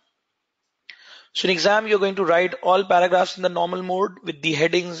everyone. So in exam, you're going to write all paragraphs in the normal mode with the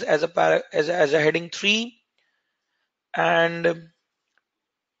headings as as a heading 3 and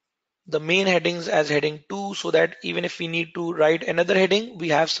the main headings as heading 2, so that even if we need to write another heading, we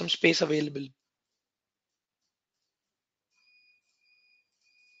have some space available.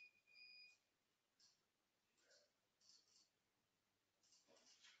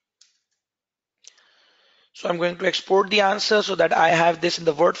 So I'm going to export the answer so that I have this in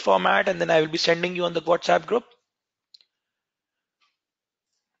the Word format, and then I will be sending you on the WhatsApp group.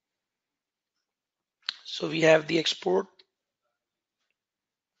 So we have the export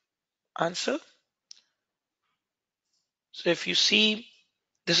answer. So if you see,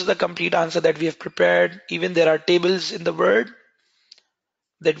 this is the complete answer that we have prepared. Even there are tables in the Word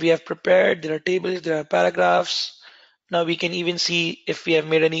that we have prepared. There are tables, there are paragraphs. Now we can even see if we have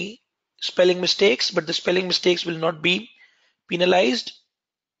made any spelling mistakes, but the spelling mistakes will not be penalized.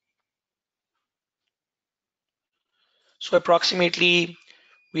 So approximately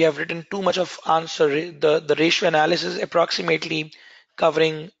we have written too much of answer. The ratio analysis approximately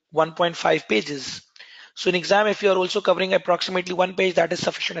covering 1.5 pages. So in exam, if you are also covering approximately 1 page, that is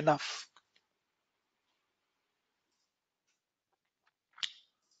sufficient enough.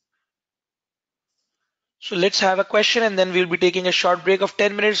 So let's have a question and then we'll be taking a short break of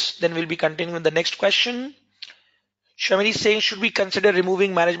 10 minutes. Then we'll be continuing the next question. Shamini is saying, should we consider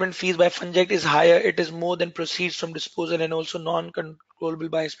removing management fees by Funject is higher? It is more than proceeds from disposal and also non-controllable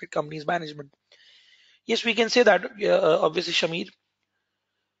by expert companies management. Yes, we can say that, obviously, Shamir.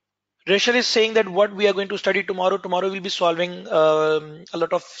 Rachel is saying that what we are going to study tomorrow we'll be solving a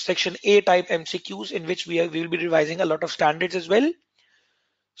lot of section A type MCQs in which we will be revising a lot of standards as well.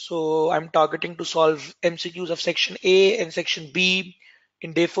 So I'm targeting to solve MCQs of section A and section B.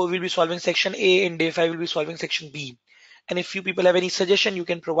 In day 4, we'll be solving section A. In day 5, we'll be solving section B. And if you people have any suggestion you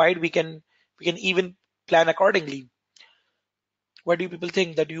can provide, we can even plan accordingly. What do you people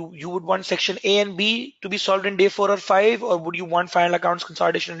think, that you would want section A and B to be solved in day 4 or 5, or would you want final accounts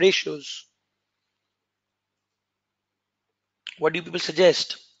consolidation ratios? What do you people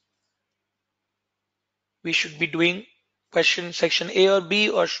suggest? We should be doing question section A or B,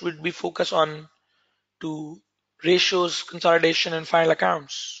 or should we focus on to ratios, consolidation, and final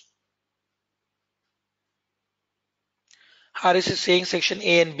accounts? Haris is saying section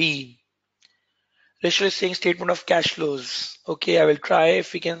A and B. Rachel is saying statement of cash flows. Okay, I will try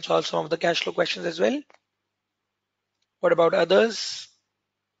if we can solve some of the cash flow questions as well. What about others?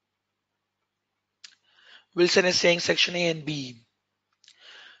 Wilson is saying section A and B.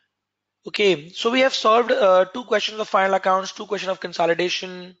 Okay, so we have solved 2 questions of final accounts, 2 questions of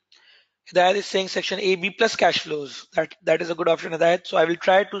consolidation. Hidayat is saying section A, B plus cash flows. That is a good option, Hidayat. So I will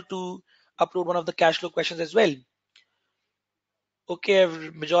try to upload one of the cash flow questions as well. Okay,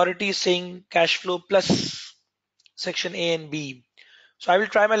 majority is saying cash flow plus section A and B. So I will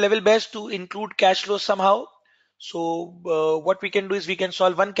try my level best to include cash flow somehow. So what we can do is we can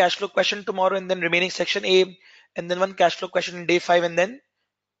solve one cash flow question tomorrow and then remaining section A, and then one cash flow question in day 5, and then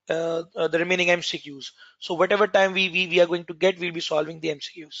the remaining MCQs. So whatever time we are going to get, we'll be solving the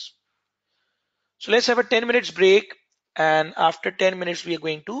MCQs. So let's have a 10 minutes break, and after 10 minutes we are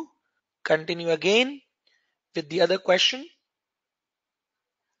going to continue again with the other question.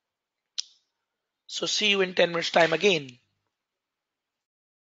 So see you in 10 minutes time again.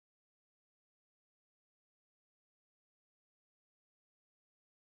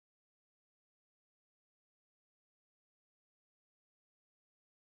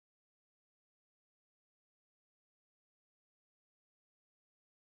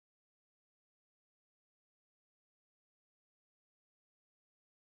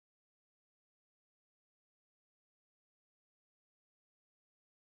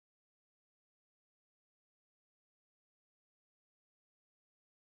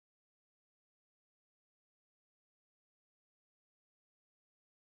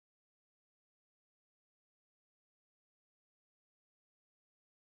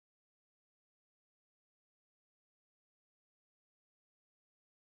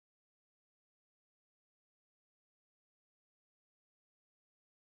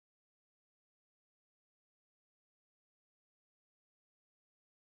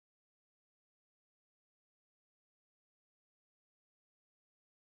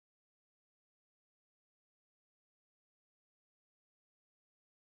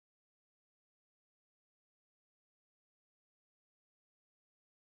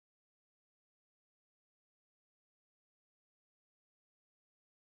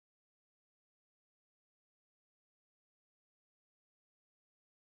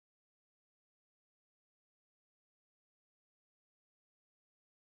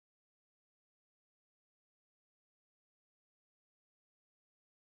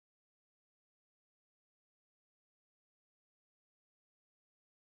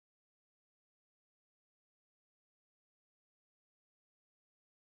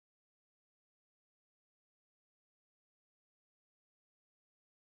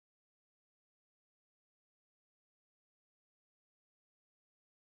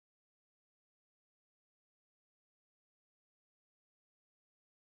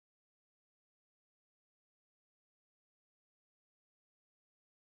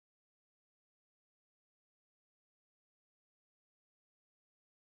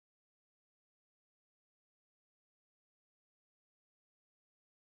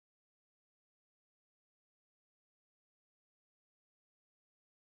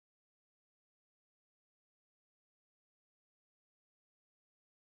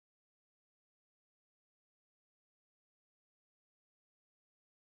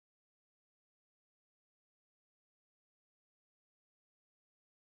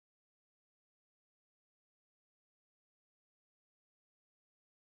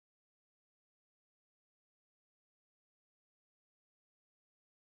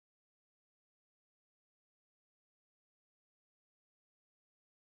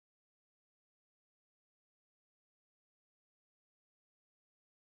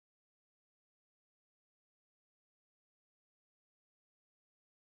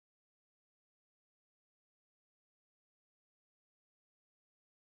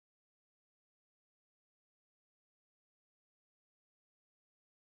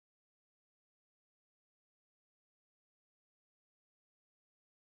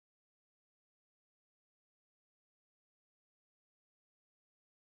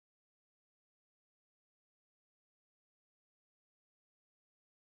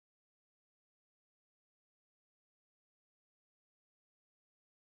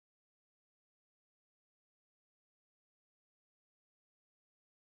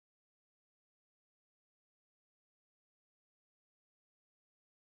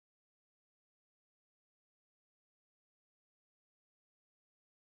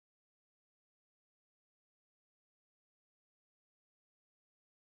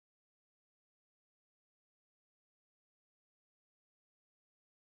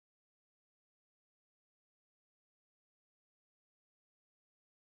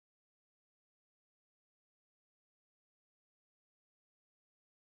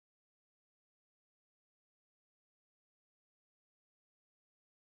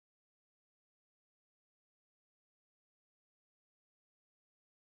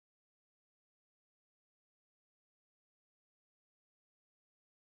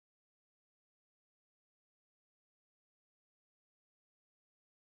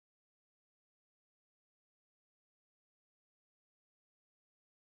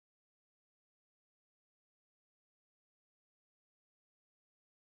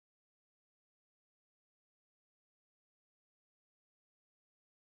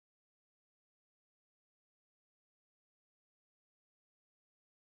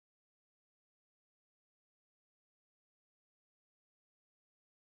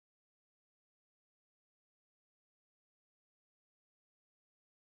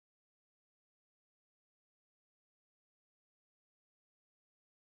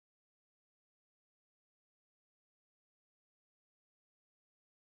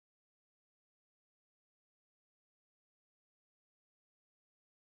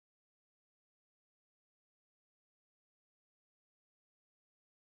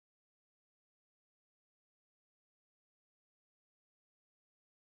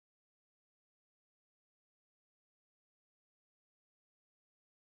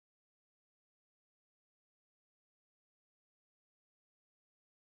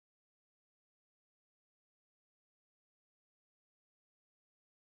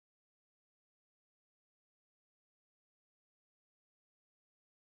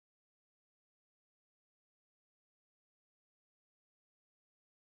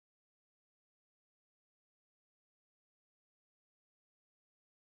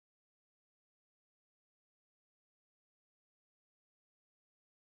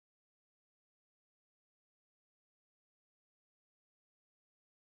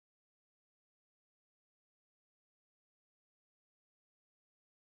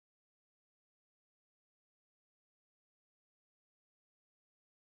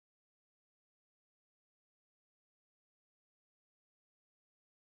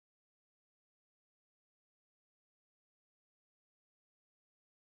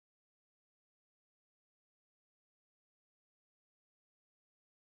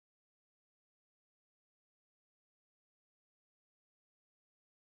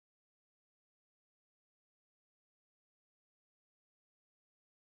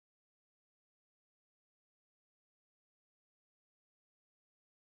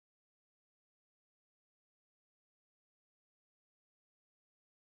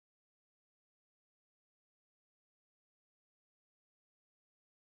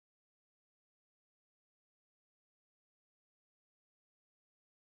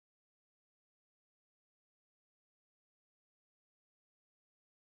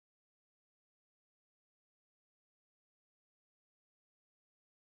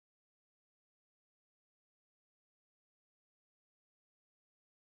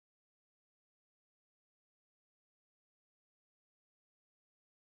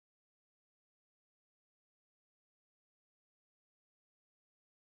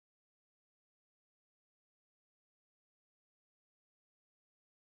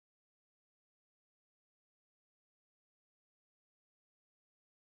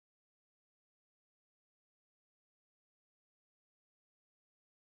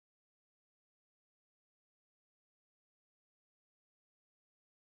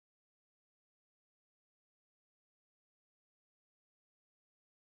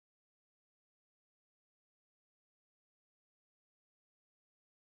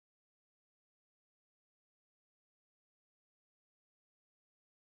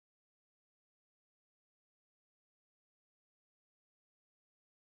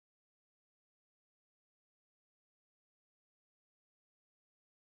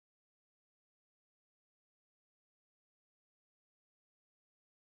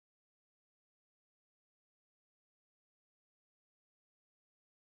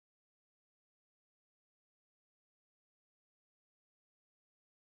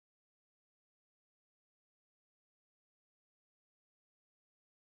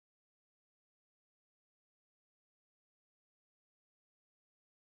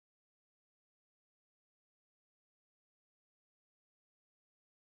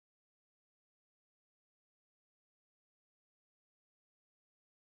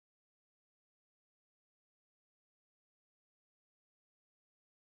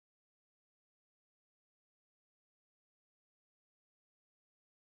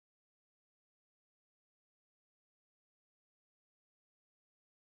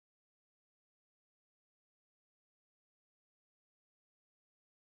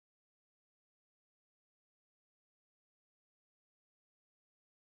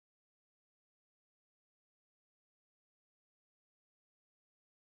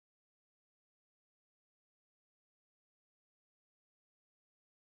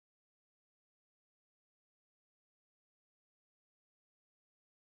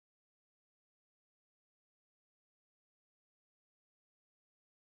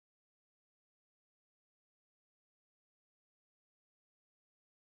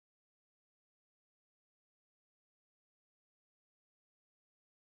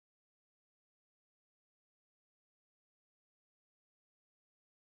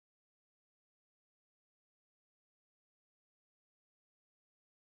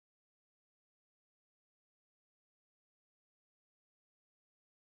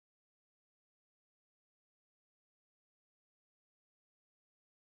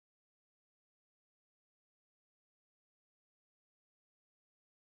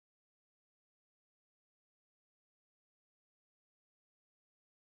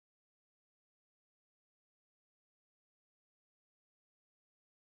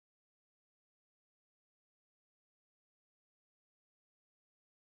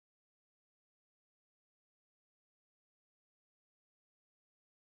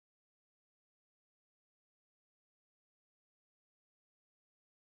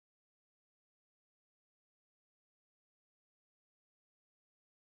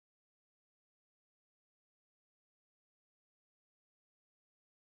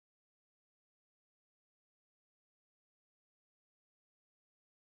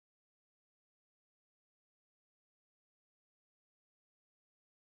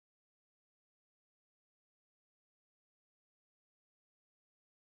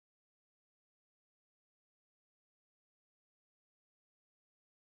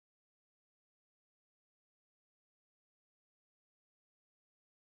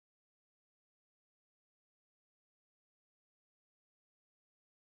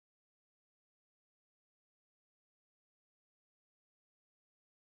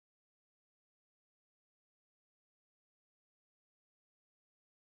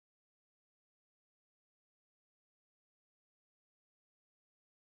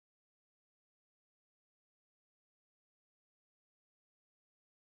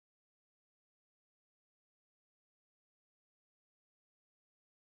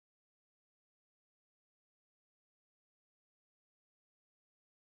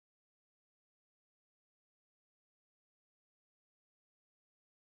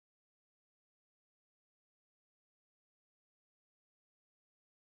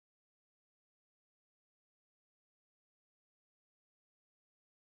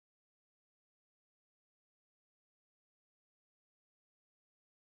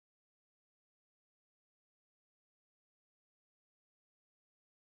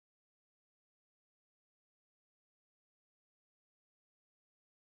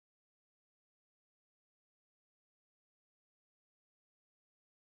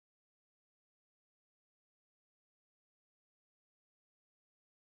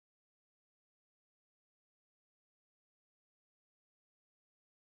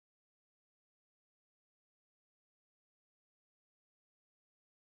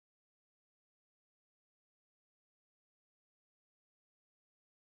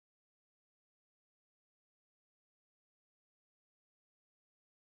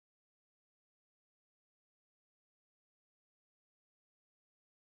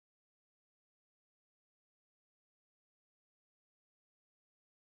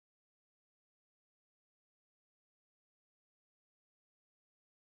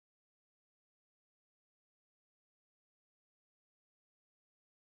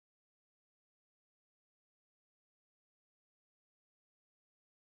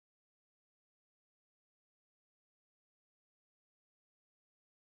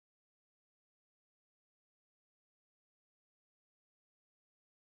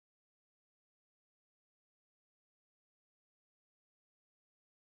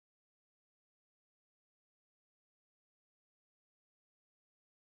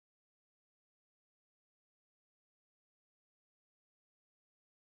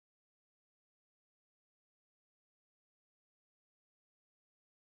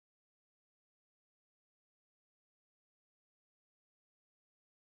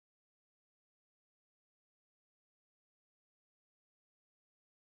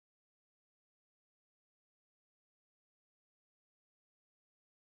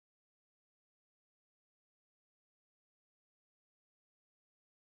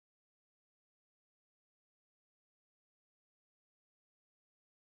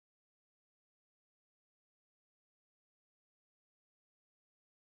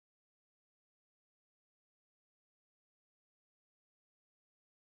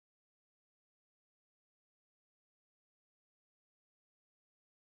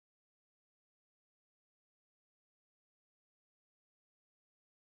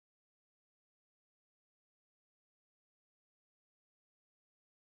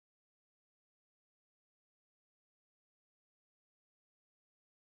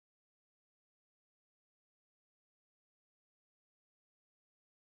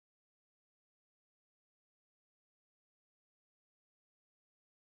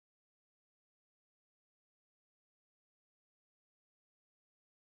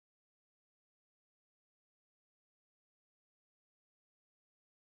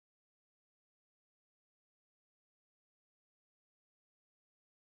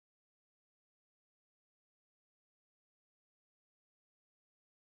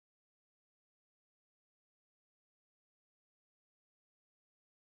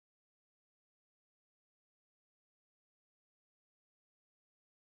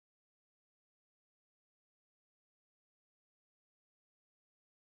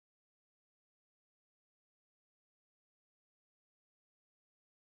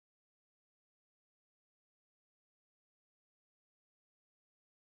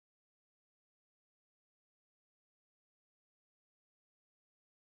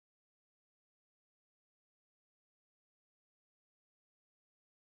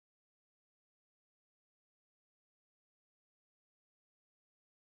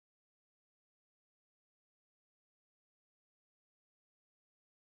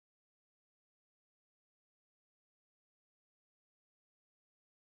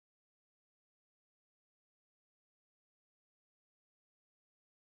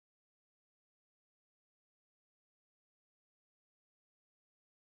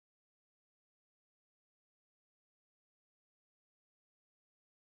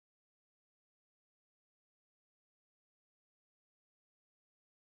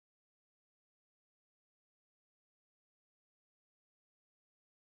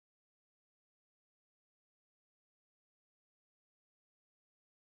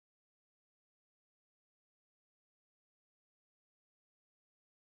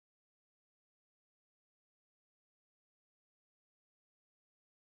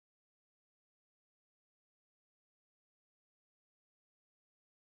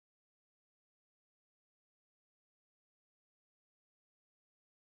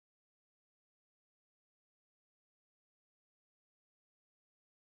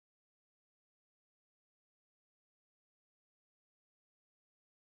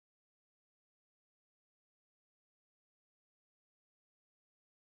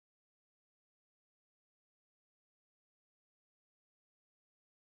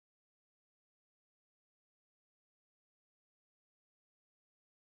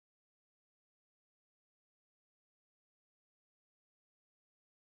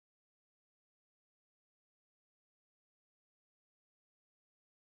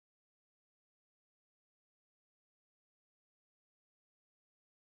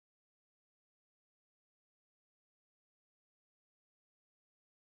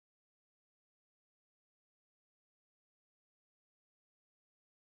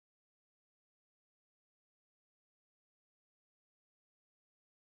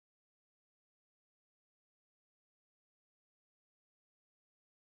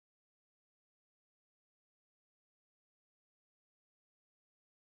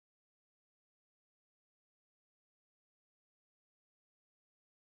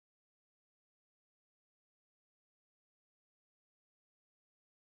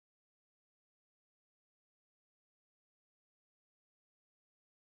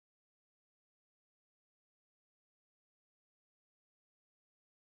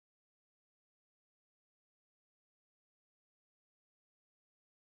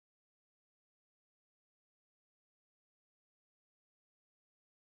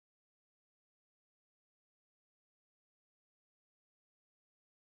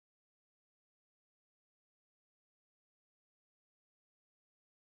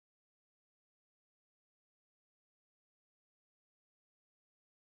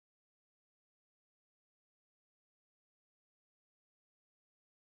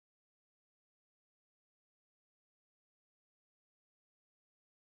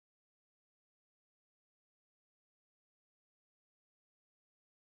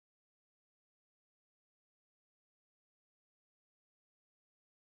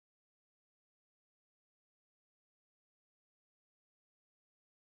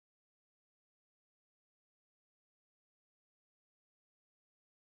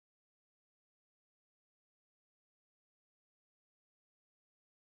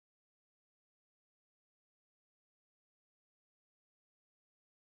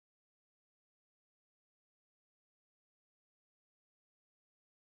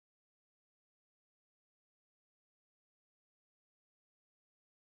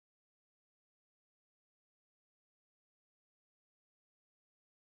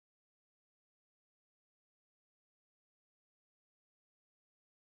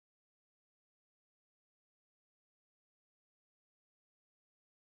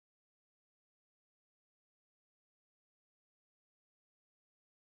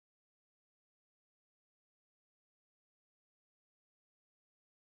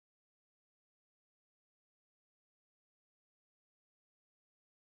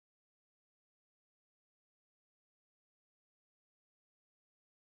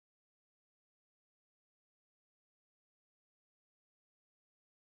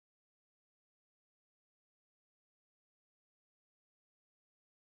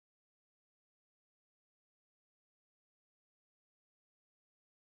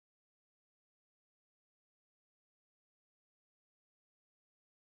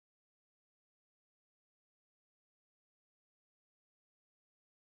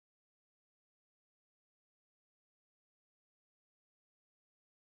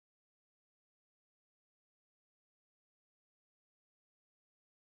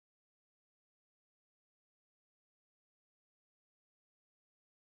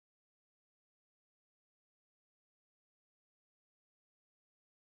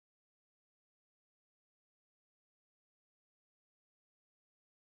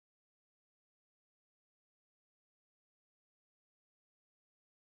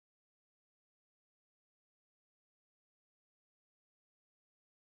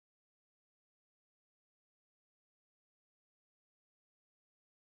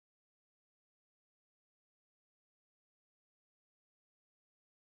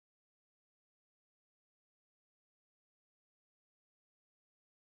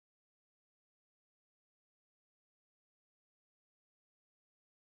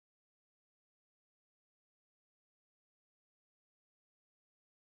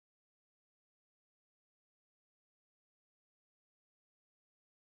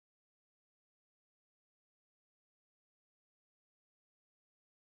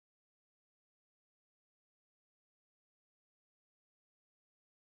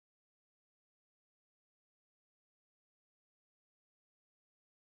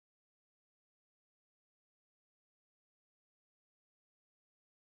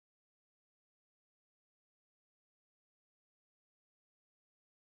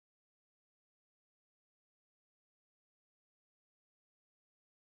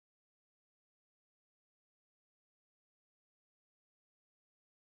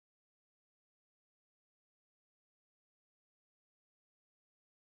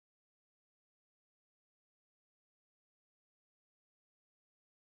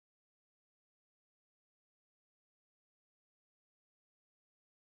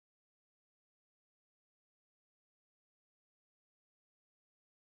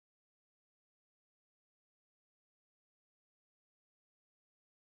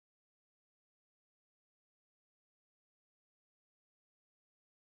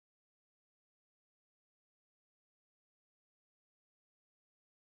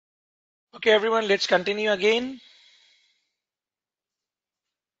 Okay, everyone, let's continue again.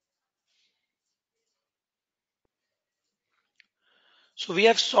 So we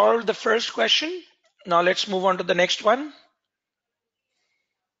have solved the first question. Now let's move on to the next one.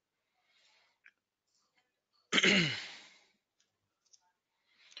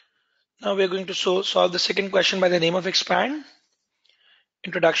 Now we're going to solve the second question by the name of expand,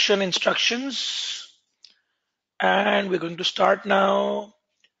 introduction, instructions, and we're going to start now.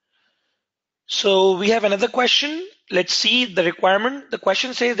 So we have another question. Let's see the requirement. The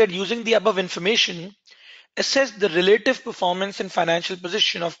question says that using the above information, assess the relative performance and financial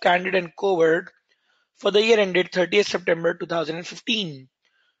position of candid and covert for the year ended 30th September 2015.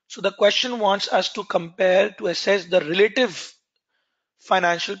 So the question wants us to compare to assess the relative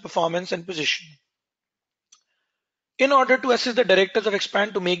financial performance and position. In order to assist the directors of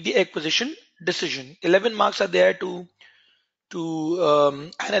Expand to make the acquisition decision, 11 marks are there to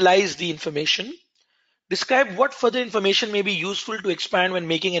analyze the information. Describe what further information may be useful to Expand when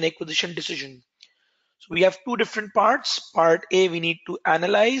making an acquisition decision. So we have two different parts. Part A, we need to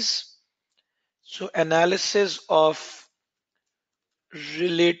analyze. So analysis of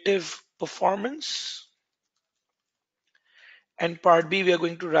relative performance. And part B, we are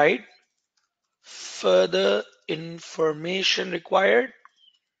going to write further information required.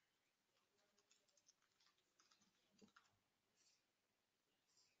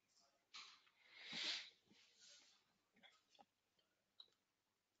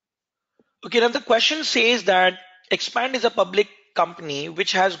 Okay, now the question says that Expand is a public company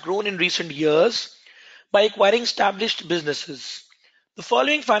which has grown in recent years by acquiring established businesses. The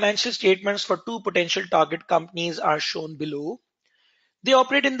following financial statements for two potential target companies are shown below. They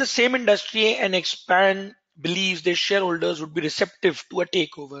operate in the same industry and Expand believes their shareholders would be receptive to a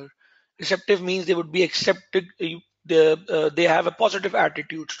takeover. Receptive means they would be accepted, they have a positive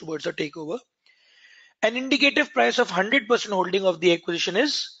attitude towards a takeover. An indicative price of 100% holding of the acquisition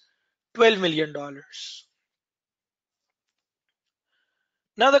is $12 million.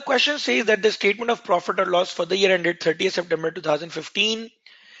 Now the question says that the statement of profit or loss for the year ended 30th September 2015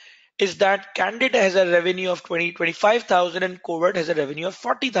 is that Candid has a revenue of 25,000 and Covert has a revenue of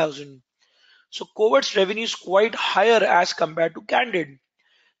 40,000. So Covert's revenue is quite higher as compared to Candid.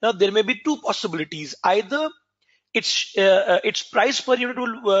 Now there may be two possibilities. Either its price per unit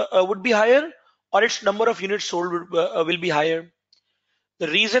would be higher, or its number of units sold will be higher. The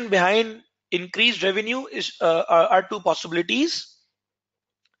reason behind increased revenue is are two possibilities.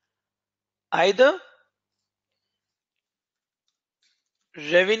 Either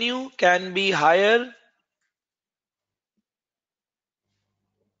revenue can be higher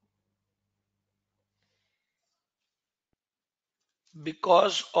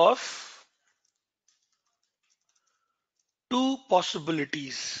because of two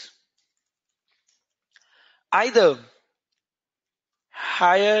possibilities. Either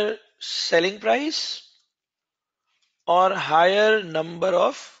higher selling price or higher number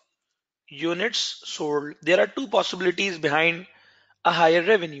of units sold. There are two possibilities behind a higher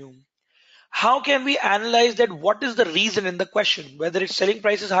revenue. How can we analyze that? What is the reason in the question? Whether its selling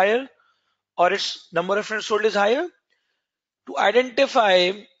price is higher or its number of units sold is higher? To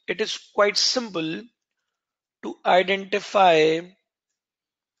identify, it is quite simple to identify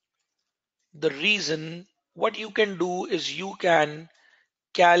the reason. What you can do is you can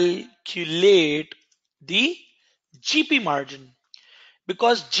calculate the GP margin,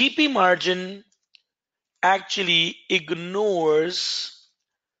 because GP margin actually ignores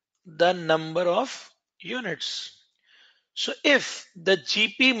the number of units. So if the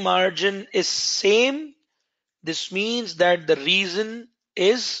GP margin is same, this means that the reason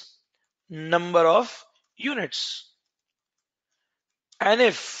is number of units. And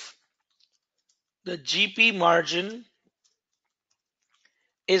if the GP margin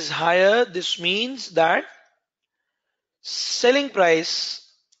is higher, this means that selling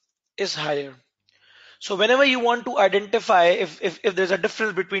price is higher. So whenever you want to identify if there's a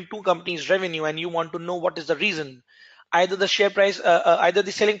difference between two companies' revenue and you want to know what is the reason, either the share price, either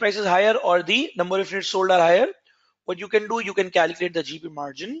the selling price is higher or the number of units sold are higher, what you can do, you can calculate the GP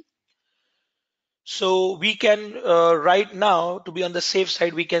margin. So we can right now, to be on the safe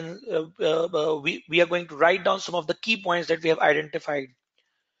side, we can we are going to write down some of the key points that we have identified.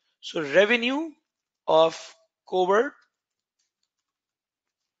 So revenue of covert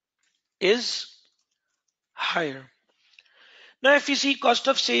is higher. Now, if you see cost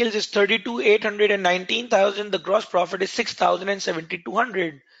of sales is 32,800 and 19,000, the gross profit is 6,000 and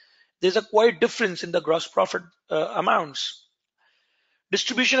 7,200. There's a quite difference in the gross profit amounts.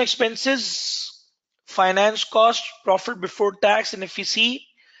 Distribution expenses, finance cost, profit before tax, and if you see,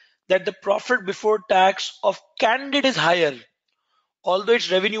 that the profit before tax of Candid is higher, although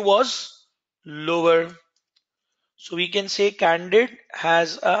its revenue was lower. So we can say Candid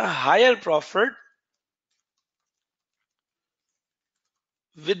has a higher profit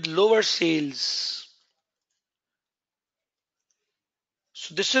with lower sales.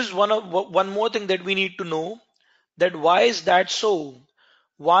 So this is one more thing that we need to know, that why is that so?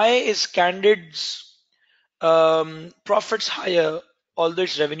 Why is Candid's profits higher although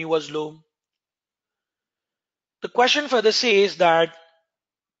its revenue was low? The question further says that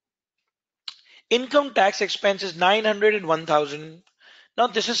income tax expense is 900 and 1000. Now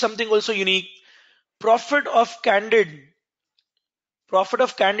this is something also unique. Profit of Candid, profit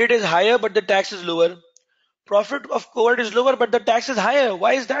of Candid is higher but the tax is lower. Profit of Covert is lower but the tax is higher.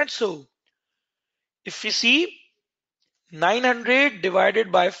 Why is that so? If we see 900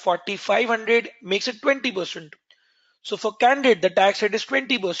 divided by 4500 makes it 20%. So for Candid, the tax rate is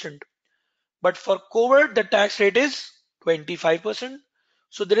 20%. But for Covert, the tax rate is 25%.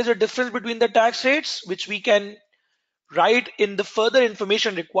 So there is a difference between the tax rates, which we can write in the further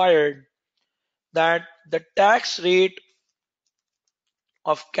information required, that the tax rate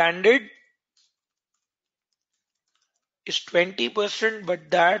of Candid is 20%,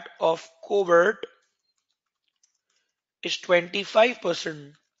 but that of Covert is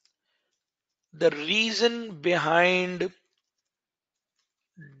 25%. The reason behind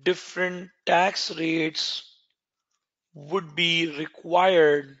different tax rates would be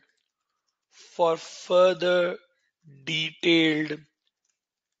required for further detailed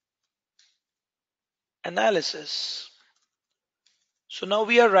analysis. So now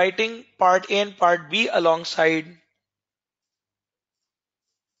we are writing part A and part B alongside.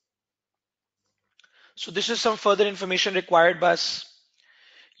 So this is some further information required by us.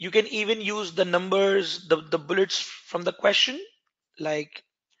 You can even use the numbers, the bullets from the question, like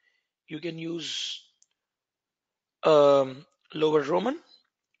you can use lower Roman,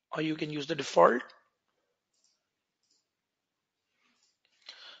 or you can use the default.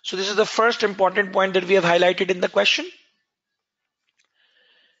 So this is the first important point that we have highlighted in the question.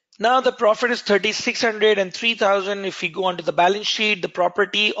 Now the profit is 3,600 and 3,000. If we go onto the balance sheet, the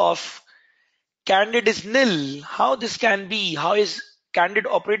property of Candid is nil. How this can be? How is Candid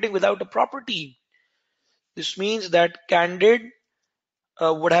operating without a property? This means that Candid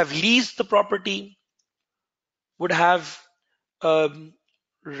would have leased the property, would have um,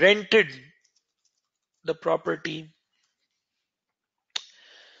 rented the property.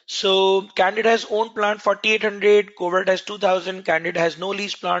 So Candid has own plant 4,800, Covert has 2,000, Candid has no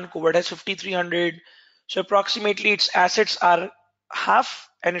lease plant, Covert has 5,300. So approximately its assets are half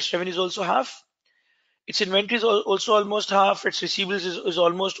and its revenue is also half. Its inventory is also almost half, its receivables is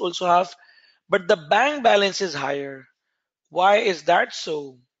almost also half, but the bank balance is higher. Why is that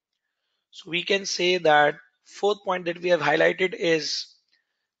so? So we can say that fourth point that we have highlighted is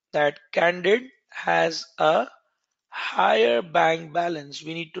that Candid has a higher bank balance.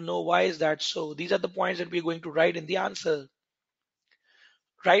 We need to know why is that so. These are the points that we're going to write in the answer.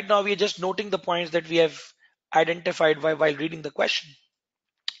 Right now we are just noting the points that we have identified while reading the question.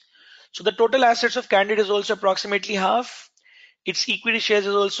 So the total assets of Candid is also approximately half. Its equity shares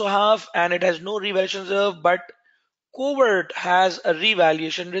is also half, and it has no revaluation reserve, but Covert has a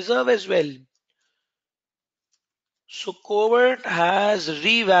revaluation reserve as well. So Covert has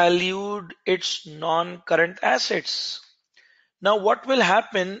revalued its non-current assets. Now what will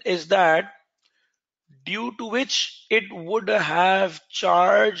happen is that due to which it would have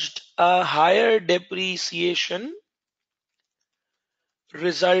charged a higher depreciation,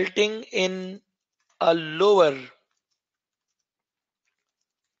 resulting in a lower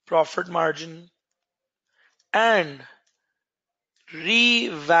profit margin, and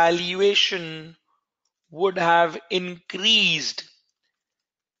revaluation would have increased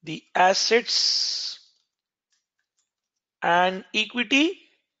the assets and equity,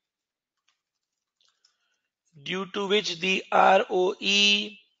 due to which the ROE,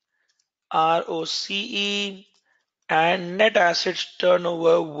 ROCE, and net assets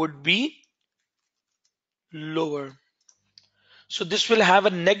turnover would be lower. So this will have a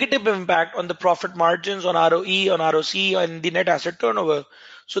negative impact on the profit margins, on ROE, on ROC, and the net asset turnover.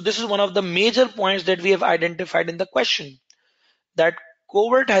 So this is one of the major points that we have identified in the question, that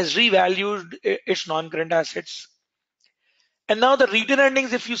Covert has revalued its non-current assets. And now the retained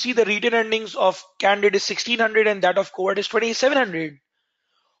earnings, if you see, the retained earnings of Candid is 1,600 and that of Covert is 2,700.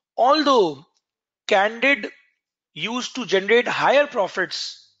 Although Candid used to generate higher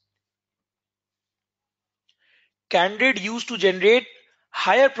profits, Candid used to generate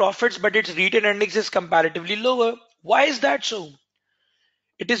higher profits, but its retained earnings is comparatively lower. Why is that so?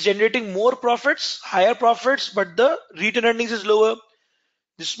 It is generating more profits, higher profits, but the retained earnings is lower.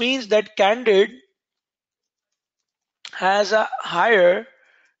 This means that Candid has a higher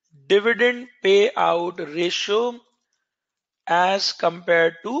dividend payout ratio as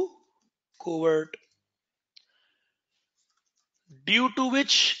compared to Covert, due to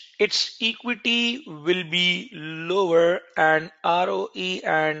which its equity will be lower and ROE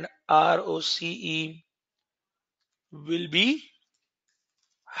and ROCE will be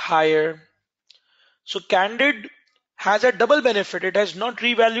higher. So Candid has a double benefit. It has not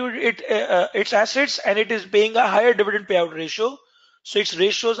revalued its assets, and it is paying a higher dividend payout ratio. So its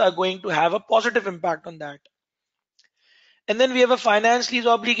ratios are going to have a positive impact on that. And then we have a finance lease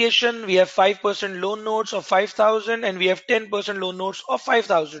obligation. We have 5% loan notes of 5,000 and we have 10% loan notes of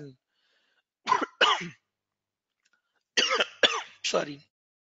 5,000. Sorry.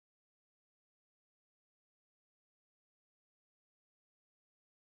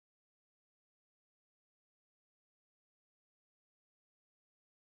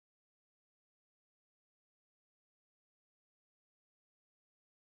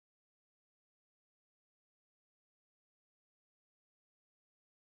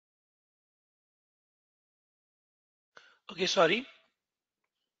 Okay, sorry.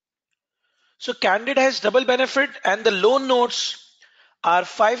 So Candid has double benefit and the loan notes are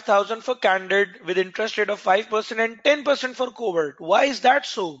 5,000 for Candid with interest rate of 5% and 10% for Covert. Why is that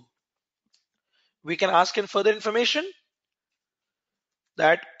so? We can ask in further information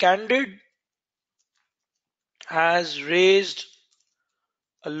that Candid has raised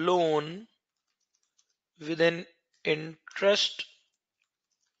a loan with an interest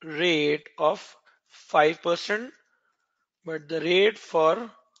rate of 5%, but the rate for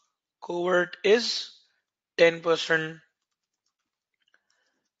Covert is 10%.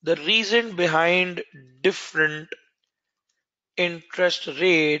 The reason behind different interest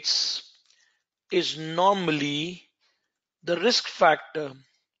rates is normally the risk factor.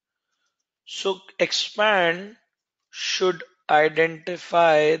 So expand should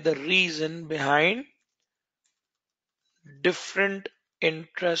identify the reason behind different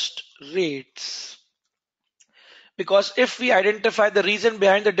interest rates. Because if we identify the reason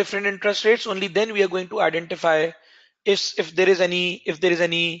behind the different interest rates, only then we are going to identify if there is any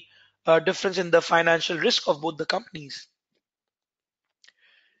difference in the financial risk of both the companies.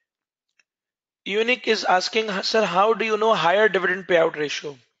 Unique is asking, sir, how do you know higher dividend payout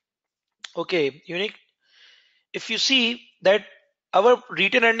ratio? Okay, Unique, if you see that our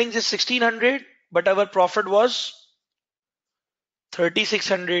retained earnings is 1600, but our profit was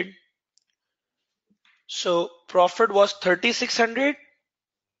 3600. So profit was 3600,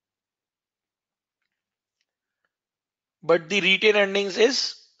 but the retained earnings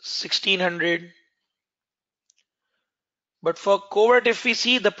is 1600. But for Covert, if we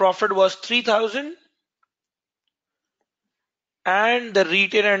see the profit was 3000 and the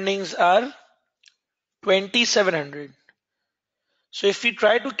retained earnings are 2700. So if we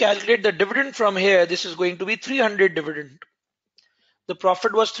try to calculate the dividend from here, this is going to be 300 dividend. The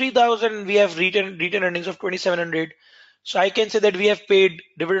profit was 3000 and we have retained earnings of 2700. So I can say that we have paid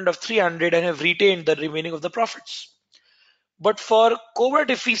dividend of 300 and have retained the remaining of the profits. But for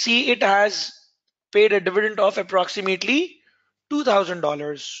Covert, if we see, it has paid a dividend of approximately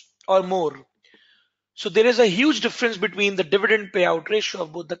 $2,000 or more. So there is a huge difference between the dividend payout ratio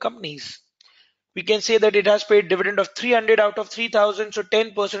of both the companies. We can say that it has paid dividend of 300 out of 3000, so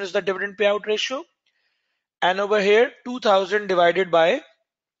 10% is the dividend payout ratio. And over here, 2000 divided by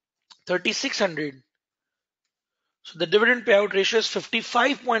 3600. So the dividend payout ratio is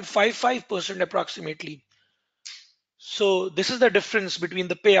 55.55% approximately. So this is the difference between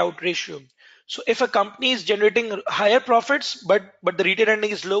the payout ratio. So if a company is generating higher profits, but the retained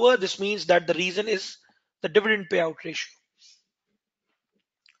earning is lower, this means that the reason is the dividend payout ratio.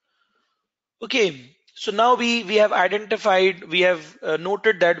 Okay, so now we have identified, we have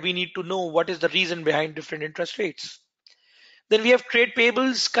noted that we need to know what is the reason behind different interest rates. Then we have trade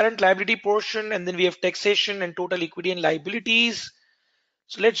payables, current liability portion, and then we have taxation and total equity and liabilities.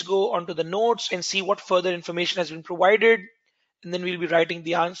 So let's go on to the notes and see what further information has been provided. And then we'll be writing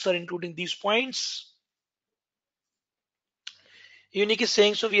the answer including these points. Unique is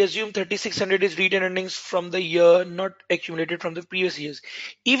saying, so we assume 3600 is retained earnings from the year, not accumulated from the previous years.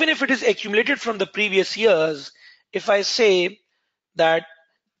 Even if it is accumulated from the previous years, if I say that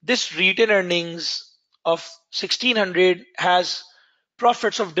this retained earnings of 1600 has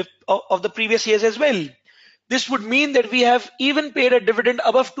profits of the previous years as well, this would mean that we have even paid a dividend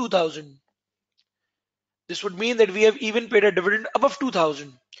above 2000. This would mean that we have even paid a dividend above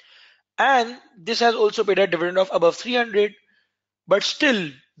 2000. And this has also paid a dividend of above 300. but still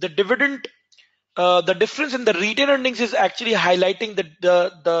the difference in the retained earnings is actually highlighting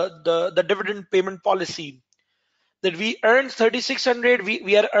the dividend payment policy that we earned 3600,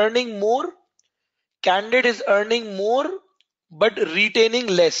 we are earning more. Candid is earning more but retaining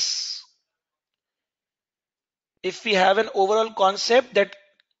less. If we have an overall concept that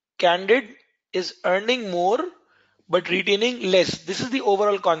Candid is earning more but retaining less, this is the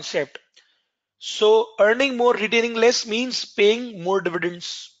overall concept. So earning more, retaining less means paying more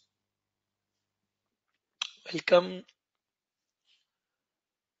dividends. Welcome.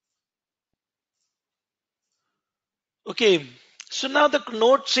 Okay, so now the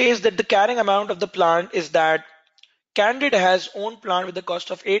note says that the carrying amount of the plant is that Candid has own plant with the cost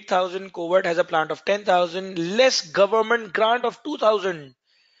of 8,000, Covert has a plant of 10,000, less government grant of 2,000.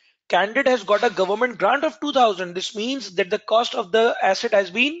 Candid has got a government grant of 2,000. This means that the cost of the asset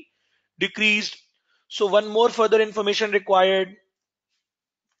has been decreased. So one more further information required.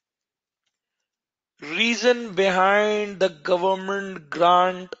 Reason behind the government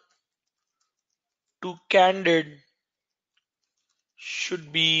grant to Candid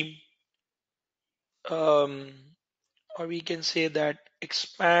should be, um, or we can say that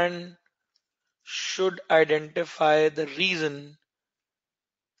expand should identify the reason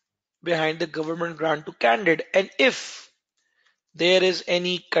behind the government grant to Candid, and if there is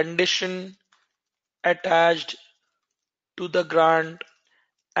any condition attached to the grant,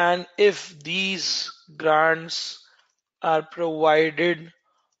 and if these grants are provided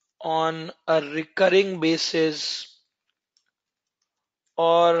on a recurring basis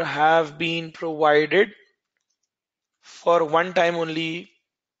or have been provided for one time only.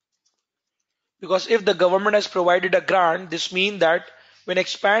 Because if the government has provided a grant, this means that when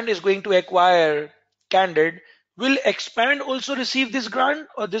Expand is going to acquire Candid, will Expand also receive this grant,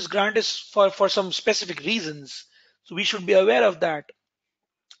 or this grant is for some specific reasons? So we should be aware of that.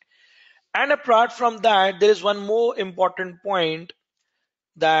 And apart from that, there is one more important point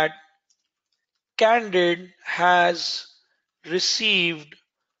that Candid has received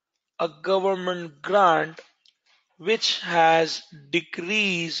a government grant which has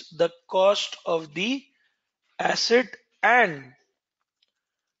decreased the cost of the asset and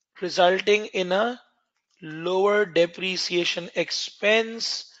resulting in a lower depreciation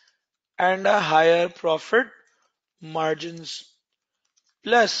expense and a higher profit margins.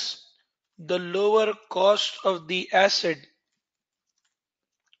 Plus, the lower cost of the asset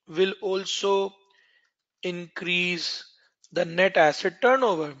will also increase the net asset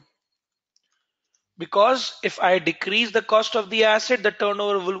turnover. Because if I decrease the cost of the asset, the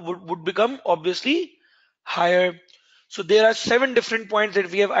turnover would become obviously higher. So there are 7 different points that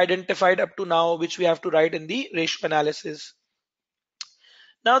we have identified up to now, which we have to write in the ratio analysis.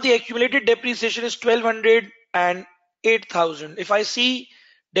 Now the accumulated depreciation is 1200 and 8000. If I see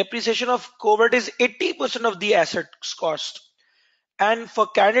depreciation of Covert is 80% of the asset's cost, and for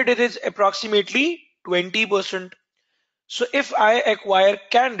Candid it is approximately 20%. So if I acquire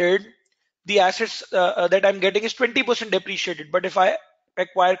Candid, the assets that I'm getting is 20% depreciated. But if I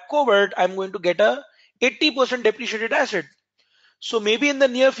acquire Covert, I'm going to get a 80% depreciated asset. So maybe in the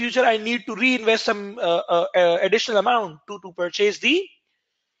near future, I need to reinvest some additional amount to purchase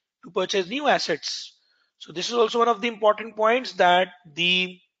new assets. So this is also one of the important points, that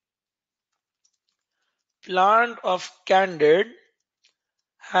the plant of Candid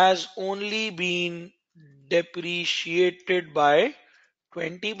has only been depreciated by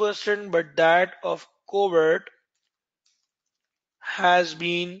 20%, but that of Covert has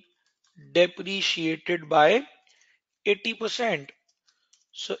been depreciated by 80%.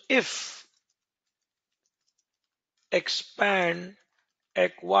 So if Expand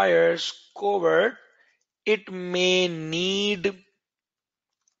acquires Covert, it may need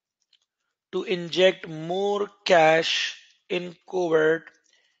to inject more cash in Covert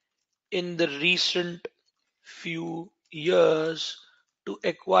in the recent few years to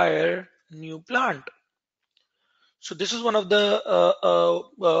acquire new plant. So this is one of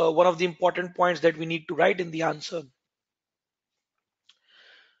the important points that we need to write in the answer.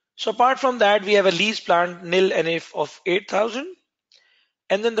 So apart from that, we have a lease plant nil NF of 8,000,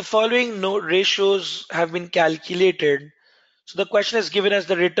 and then the following note ratios have been calculated. So the question is given as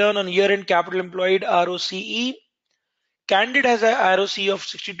the return on year-end capital employed ROCE. Candid has a ROCE of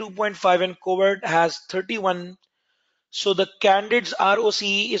 62.5 and Covert has 31. So the Candid's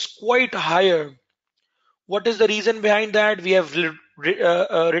ROCE is quite higher. What is the reason behind that? We have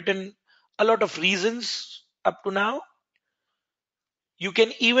written a lot of reasons up to now. You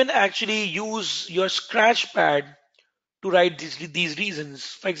can even actually use your scratch pad to write these reasons.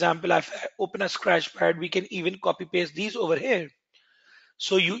 For example, if I open a scratch pad, we can even copy paste these over here.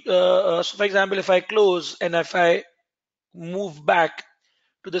 So so for example, if I close and if I move back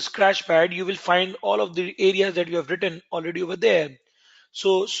to the scratch pad, you will find all of the areas that you have written already over there.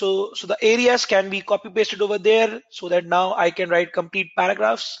 So the areas can be copy pasted over there so that now I can write complete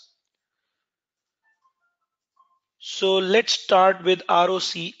paragraphs. So let's start with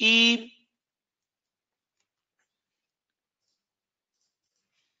ROCE.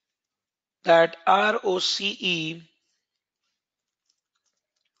 That ROCE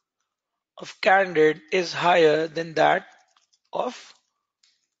of candid is higher than that of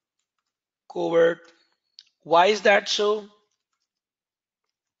covert. Why is that so?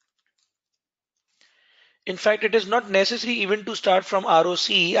 In fact, it is not necessary even to start from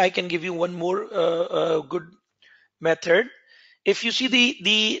ROCE. I can give you one more good method. If you see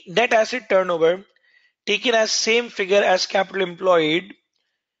the net asset turnover taken as same figure as capital employed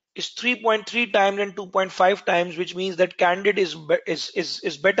is 3.3 times and 2.5 times, which means that Candid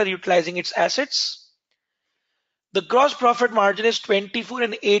is better utilizing its assets. The gross profit margin is 24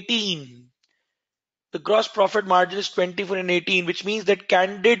 and 18. The gross profit margin is 24 and 18, which means that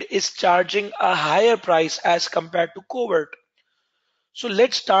Candid is charging a higher price as compared to Covert. So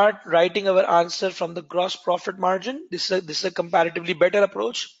let's start writing our answer from the gross profit margin. This is a comparatively better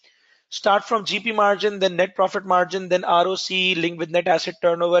approach. Start from GP margin, then net profit margin, then ROC linked with net asset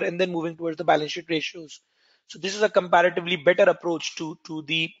turnover, and then moving towards the balance sheet ratios. So this is a comparatively better approach to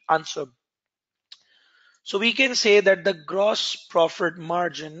the answer. So we can say that the gross profit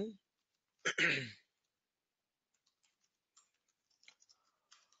margin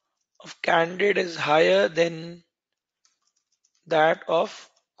of Candid is higher than that of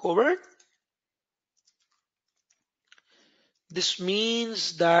Covert. This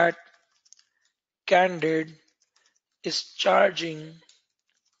means that Candid is charging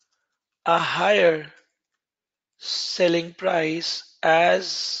a higher selling price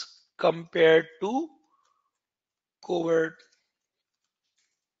as compared to Covert.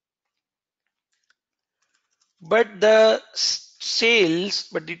 But but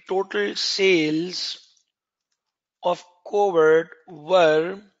the total sales of Covert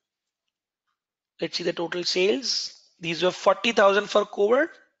were, let's see the total sales. These were 40,000 for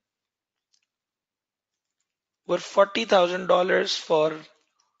Covert, were $40,000 for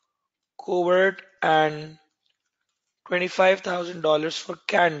Covert and $25,000 for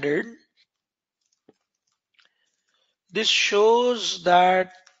Candid. This shows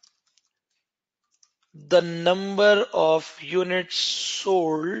that the number of units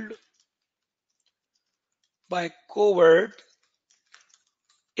sold by Covert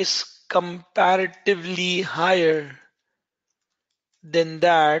is comparatively higher than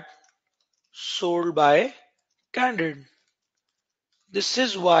that sold by Candid. This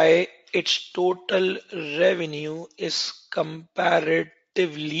is why its total revenue is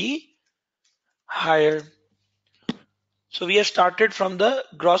comparatively higher. So we have started from the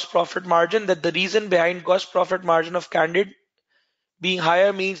gross profit margin, that the reason behind gross profit margin of Candid being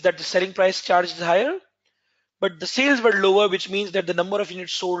higher means that the selling price charged is higher, but the sales were lower, which means that the number of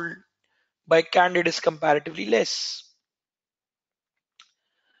units sold by Candid is comparatively less.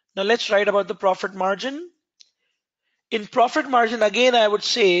 Now let's write about the profit margin. In profit margin, again, I would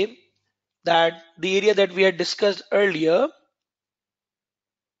say that the area that we had discussed earlier,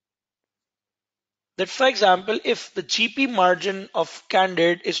 that for example, if the GP margin of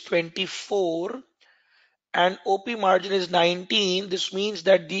Candid is 24 and OP margin is 19, this means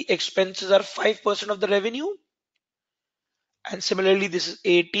that the expenses are 5% of the revenue. And similarly, this is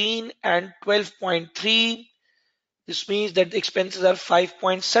 18 and 12.3. This means that the expenses are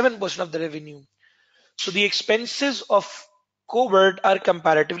 5.7% of the revenue. So the expenses of Covert are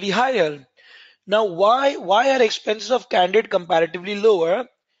comparatively higher. Now, why are expenses of Candid comparatively lower?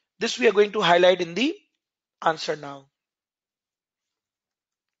 This we are going to highlight in the answer now.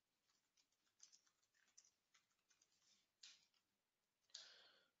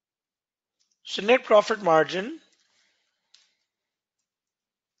 So net profit margin,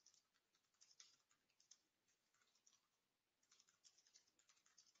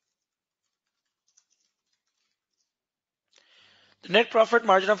 the net profit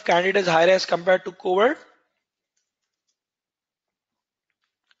margin of Candid is higher as compared to Covert.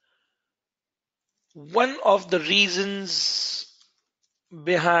 One of the reasons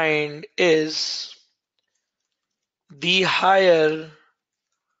behind is the higher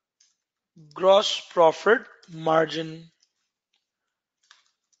gross profit margin.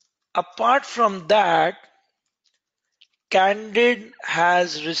 Apart from that, Candid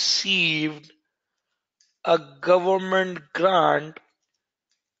has received a government grant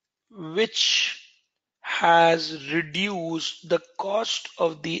which has reduced the cost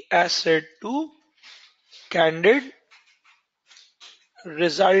of the asset to Candid,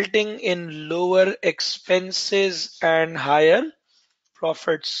 resulting in lower expenses and higher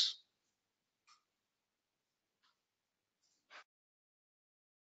profits.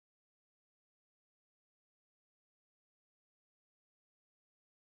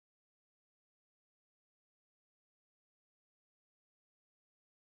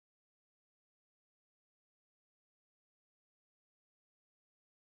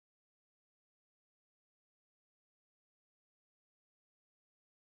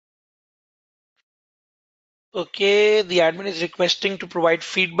 Okay, the admin is requesting to provide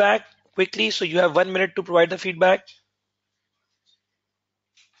feedback quickly, so you have 1 minute to provide the feedback.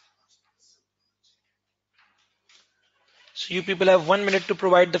 So you people have 1 minute to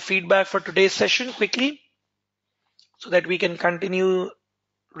provide the feedback for today's session quickly so that we can continue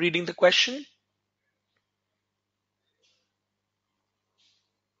reading the question.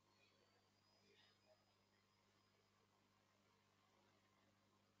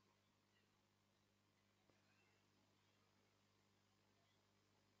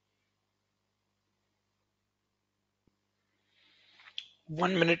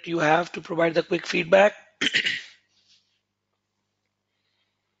 One minute you have to provide the quick feedback.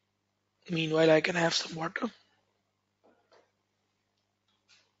 Meanwhile, I can have some water.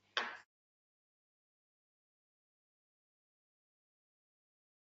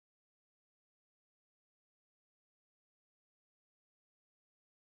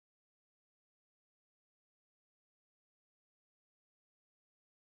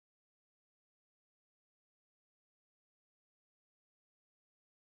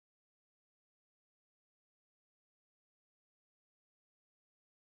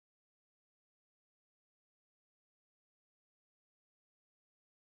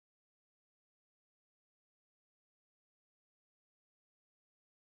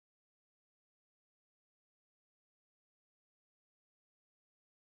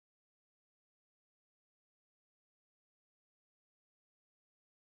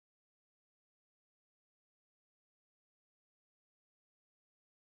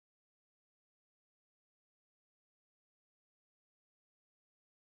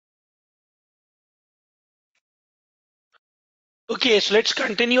 Okay, so let's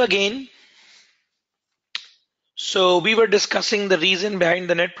continue again. So we were discussing the reason behind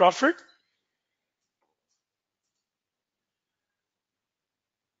the net profit.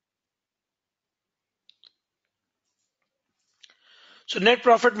 So net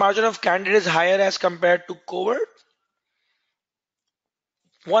profit margin of Candid is higher as compared to Covert.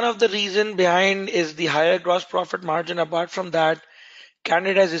 One of the reason behind is the higher gross profit margin. Apart from that,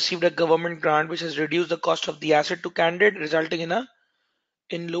 Candid has received a government grant which has reduced the cost of the asset to Candid, resulting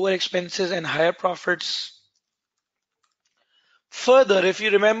in lower expenses and higher profits. Further, if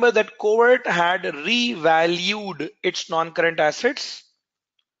you remember that Covert had revalued its non-current assets,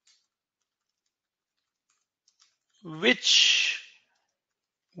 which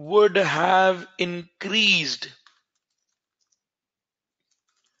would have increased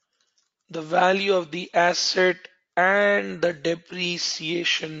the value of the asset and the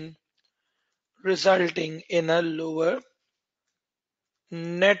depreciation, resulting in a lower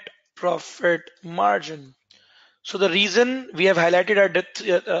net profit margin. So the reason we have highlighted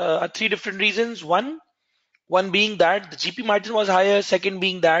are three different reasons. One being that the GP margin was higher. Second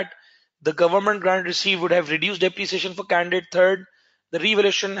being that the government grant received would have reduced depreciation for Candid. Third, the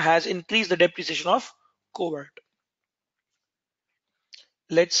revaluation has increased the depreciation of Covert.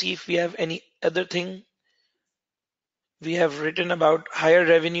 Let's see if we have any other thing. We have written about higher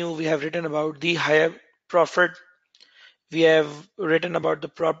revenue. We have written about the higher profit. We have written about the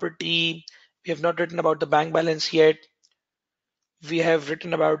property. We have not written about the bank balance yet. We have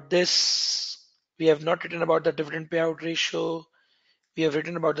written about this. We have not written about the dividend payout ratio. We have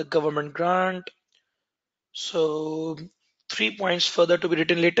written about the government grant. So 3 points further to be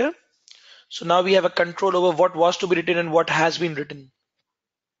written later. So now we have a control over what was to be written and what has been written.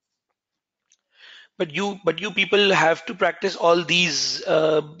 But you people have to practice all these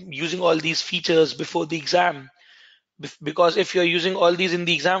using all these features before the exam. Because if you're using all these in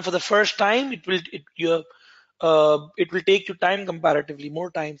the exam for the first time, it will take you time, comparatively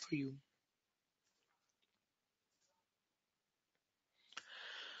more time for you.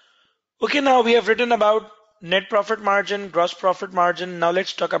 Okay, now we have written about net profit margin, gross profit margin. Now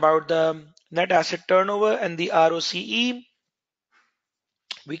let's talk about the net asset turnover and the ROCE.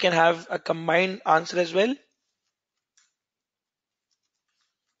 We can have a combined answer as well.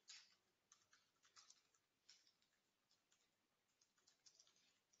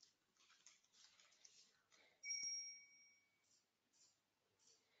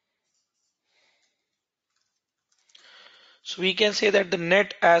 So we can say that the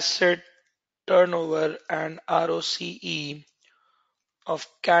net asset turnover and ROCE of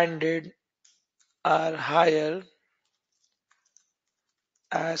Candid are higher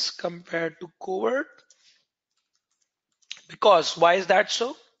as compared to Covert. Because why is that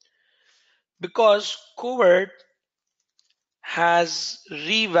so? Because Covert has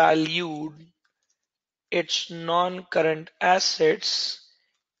revalued its non-current assets,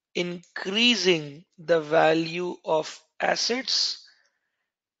 increasing the value of assets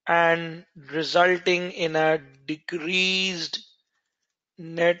and resulting in a decreased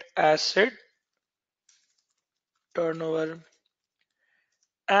net asset turnover.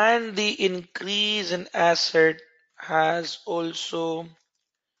 And the increase in asset has also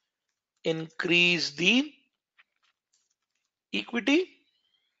increased the equity,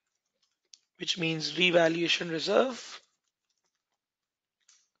 which means revaluation reserve,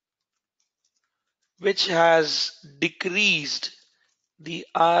 which has decreased the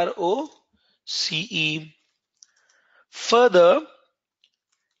ROCE. Further,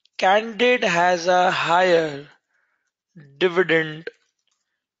 Candid has a higher dividend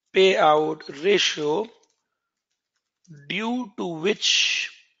payout ratio, due to which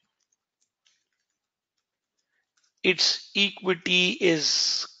its equity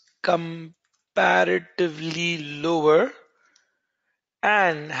is comparatively lower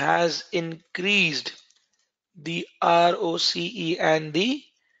and has increased the ROCE and the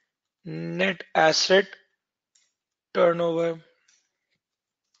net asset turnover.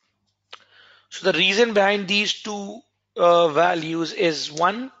 So the reason behind these two values is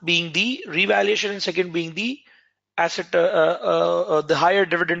one being the revaluation and second being the the higher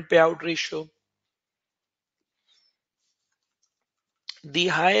dividend payout ratio. The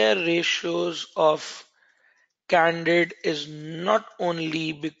higher ratios of Candid is not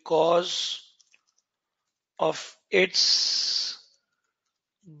only because of its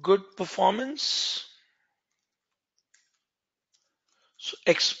good performance. So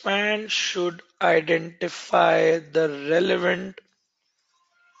expand should identify the relevant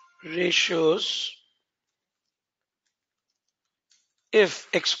ratios. If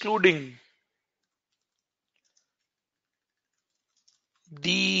excluding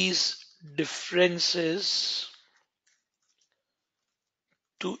these differences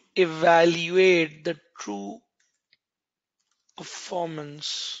to evaluate the true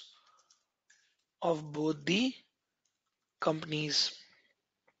performance of both the companies.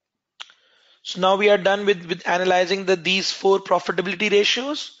 So now we are done with analyzing these four profitability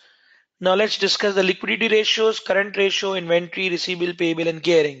ratios. Now let's discuss the liquidity ratios: current ratio, inventory, receivable, payable, and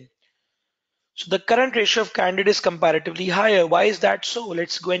gearing. So the current ratio of Candid is comparatively higher. Why is that so?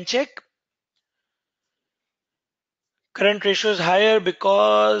 Let's go and check. Current ratio is higher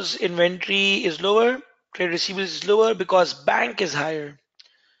because inventory is lower, trade receivables is lower because bank is higher.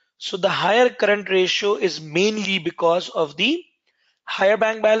 So the higher current ratio is mainly because of the higher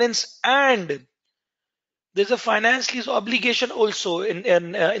bank balance, and there's a finance lease obligation also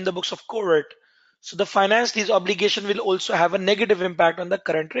in the books of Covert. So the finance lease obligation will also have a negative impact on the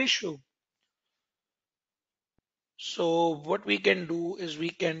current ratio. So what we can do is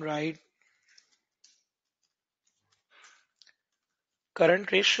we can write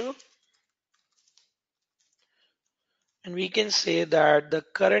current ratio, and we can say that the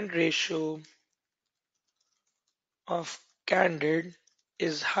current ratio of Candid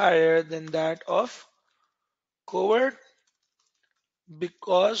is higher than that of Covert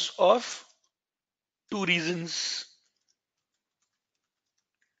because of two reasons.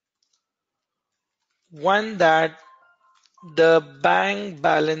 One, that the bank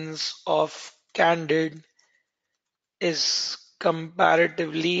balance of Candid is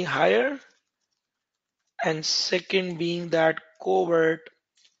comparatively higher, and second being that Covert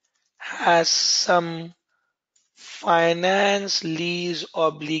has some finance lease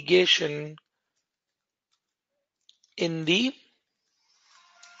obligation in the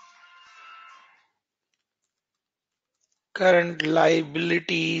current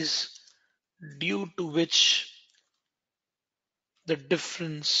liabilities, due to which the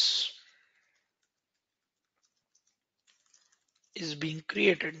difference is being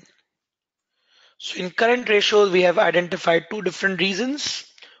created. So in current ratios, we have identified two different reasons.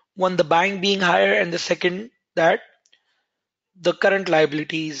 One, the bank being higher, and the second, that the current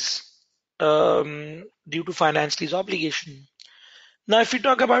liabilities due to finance lease obligation. Now, if we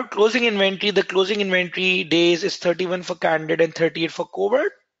talk about closing inventory, the closing inventory days is 31 for Candid and 38 for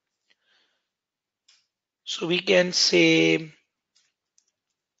Covert. So we can say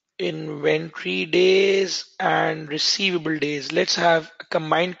inventory days and receivable days. Let's have a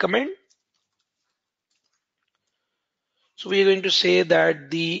combined comment. So we are going to say that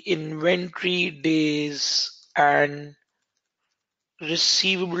the inventory days and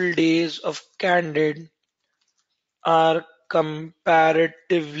receivable days of Candid are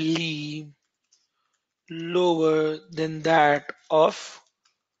comparatively lower than that of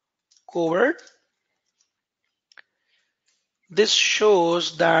Covert. This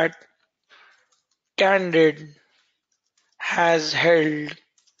shows that Candid has held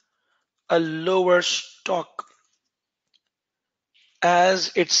a lower stock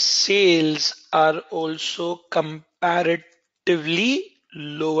as its sales are also comparatively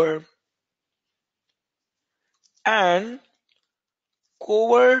lower, and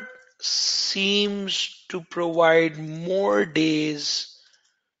Covert seems to provide more days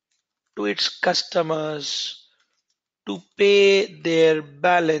to its customers to pay their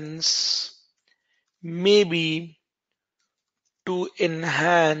balance, maybe to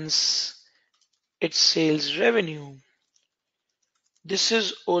enhance its sales revenue. This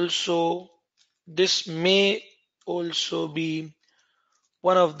is also this may also be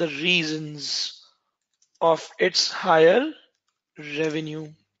one of the reasons of its higher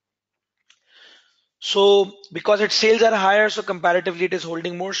revenue. So because its sales are higher, so comparatively it is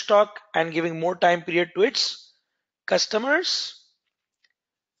holding more stock and giving more time period to its customers.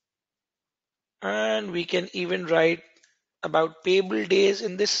 And we can even write about payable days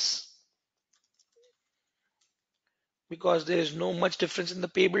in this because there is no much difference in the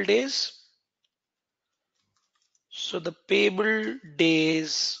payable days. So the payable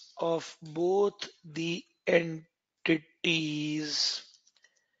days of both the entities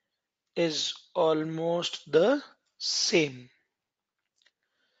is almost the same.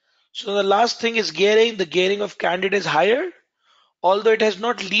 So the last thing is gearing. The gearing of Candid is higher. Although it has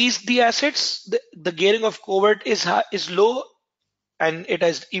not leased the assets, the gearing of Covert is low, and it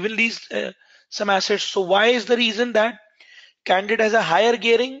has even leased some assets. So why is the reason that Candid has a higher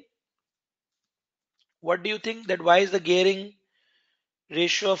gearing? What do you think that why is the gearing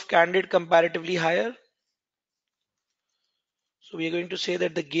ratio of Candid comparatively higher? So we are going to say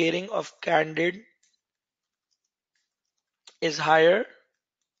that the gearing of Candid is higher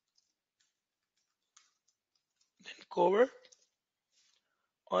than Covert,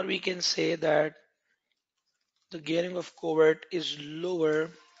 or we can say that the gearing of Covert is lower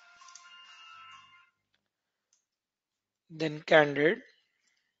than Candid,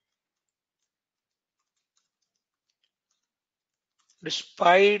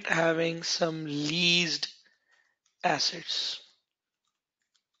 despite having some leased assets.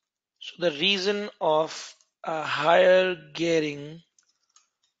 So the reason of a higher gearing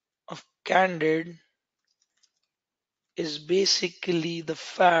of Candid is basically the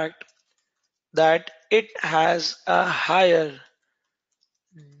fact that it has a higher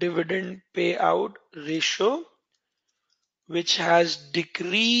dividend payout ratio, which has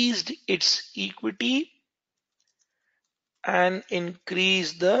decreased its equity and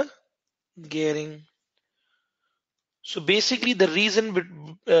increased the gearing. So basically, the reason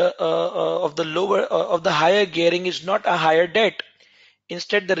of the lower of the higher gearing is not a higher debt.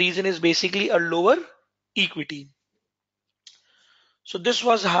 Instead, the reason is basically a lower equity. So this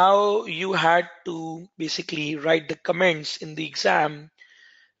was how you had to basically write the comments in the exam.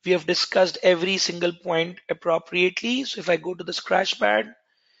 We have discussed every single point appropriately. So if I go to the scratch pad,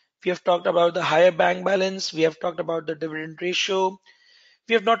 we have talked about the higher bank balance. We have talked about the dividend ratio.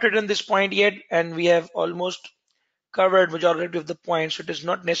 We have not written this point yet, and we have almost covered majority of the points. So it is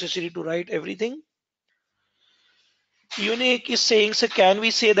not necessary to write everything. Unique is saying, so can we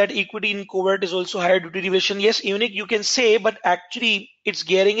say that equity in Covert is also higher due to deviation? Yes, Unique you can say, but actually its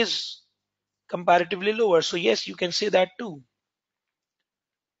gearing is comparatively lower. So yes, you can say that too.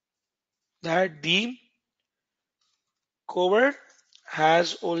 That the Covert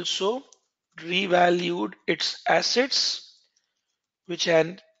has also revalued its assets, which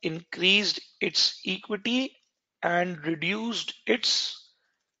had increased its equity and reduced its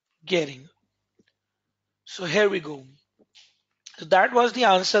gearing. So here we go. So that was the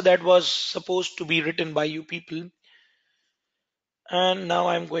answer that was supposed to be written by you people. And now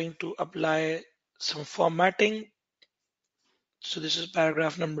I'm going to apply some formatting. So this is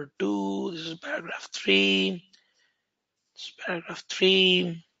paragraph number 2, this is paragraph 3, this is paragraph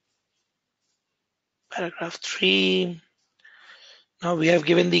 3, paragraph 3. Now we have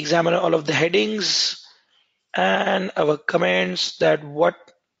given the examiner all of the headings and our comments that what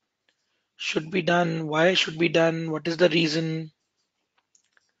should be done, why should be done, what is the reason.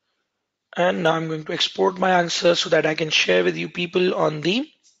 And now I'm going to export my answer so that I can share with you people on the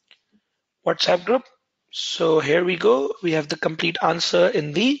WhatsApp group. So here we go. We have the complete answer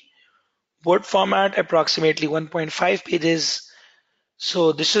in the Word format approximately 1.5 pages.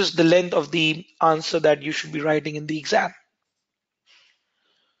 So this is the length of the answer that you should be writing in the exam.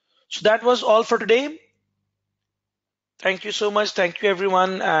 So that was all for today. Thank you so much. Thank you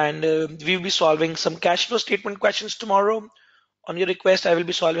everyone. And we'll be solving some cash flow statement questions tomorrow. On your request, I will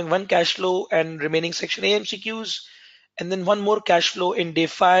be solving one cash flow and remaining section A MCQs, and then one more cash flow in day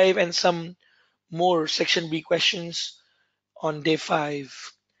 5 and some more section B questions on day 5.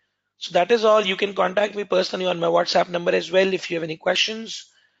 So that is all. You can contact me personally on my WhatsApp number as well if you have any questions,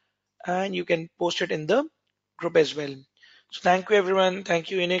 and you can post it in the group as well. So thank you everyone. Thank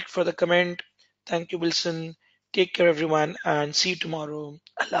you Inik for the comment. Thank you Wilson. Take care everyone and see you tomorrow.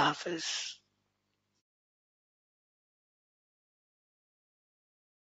 Allah Hafiz.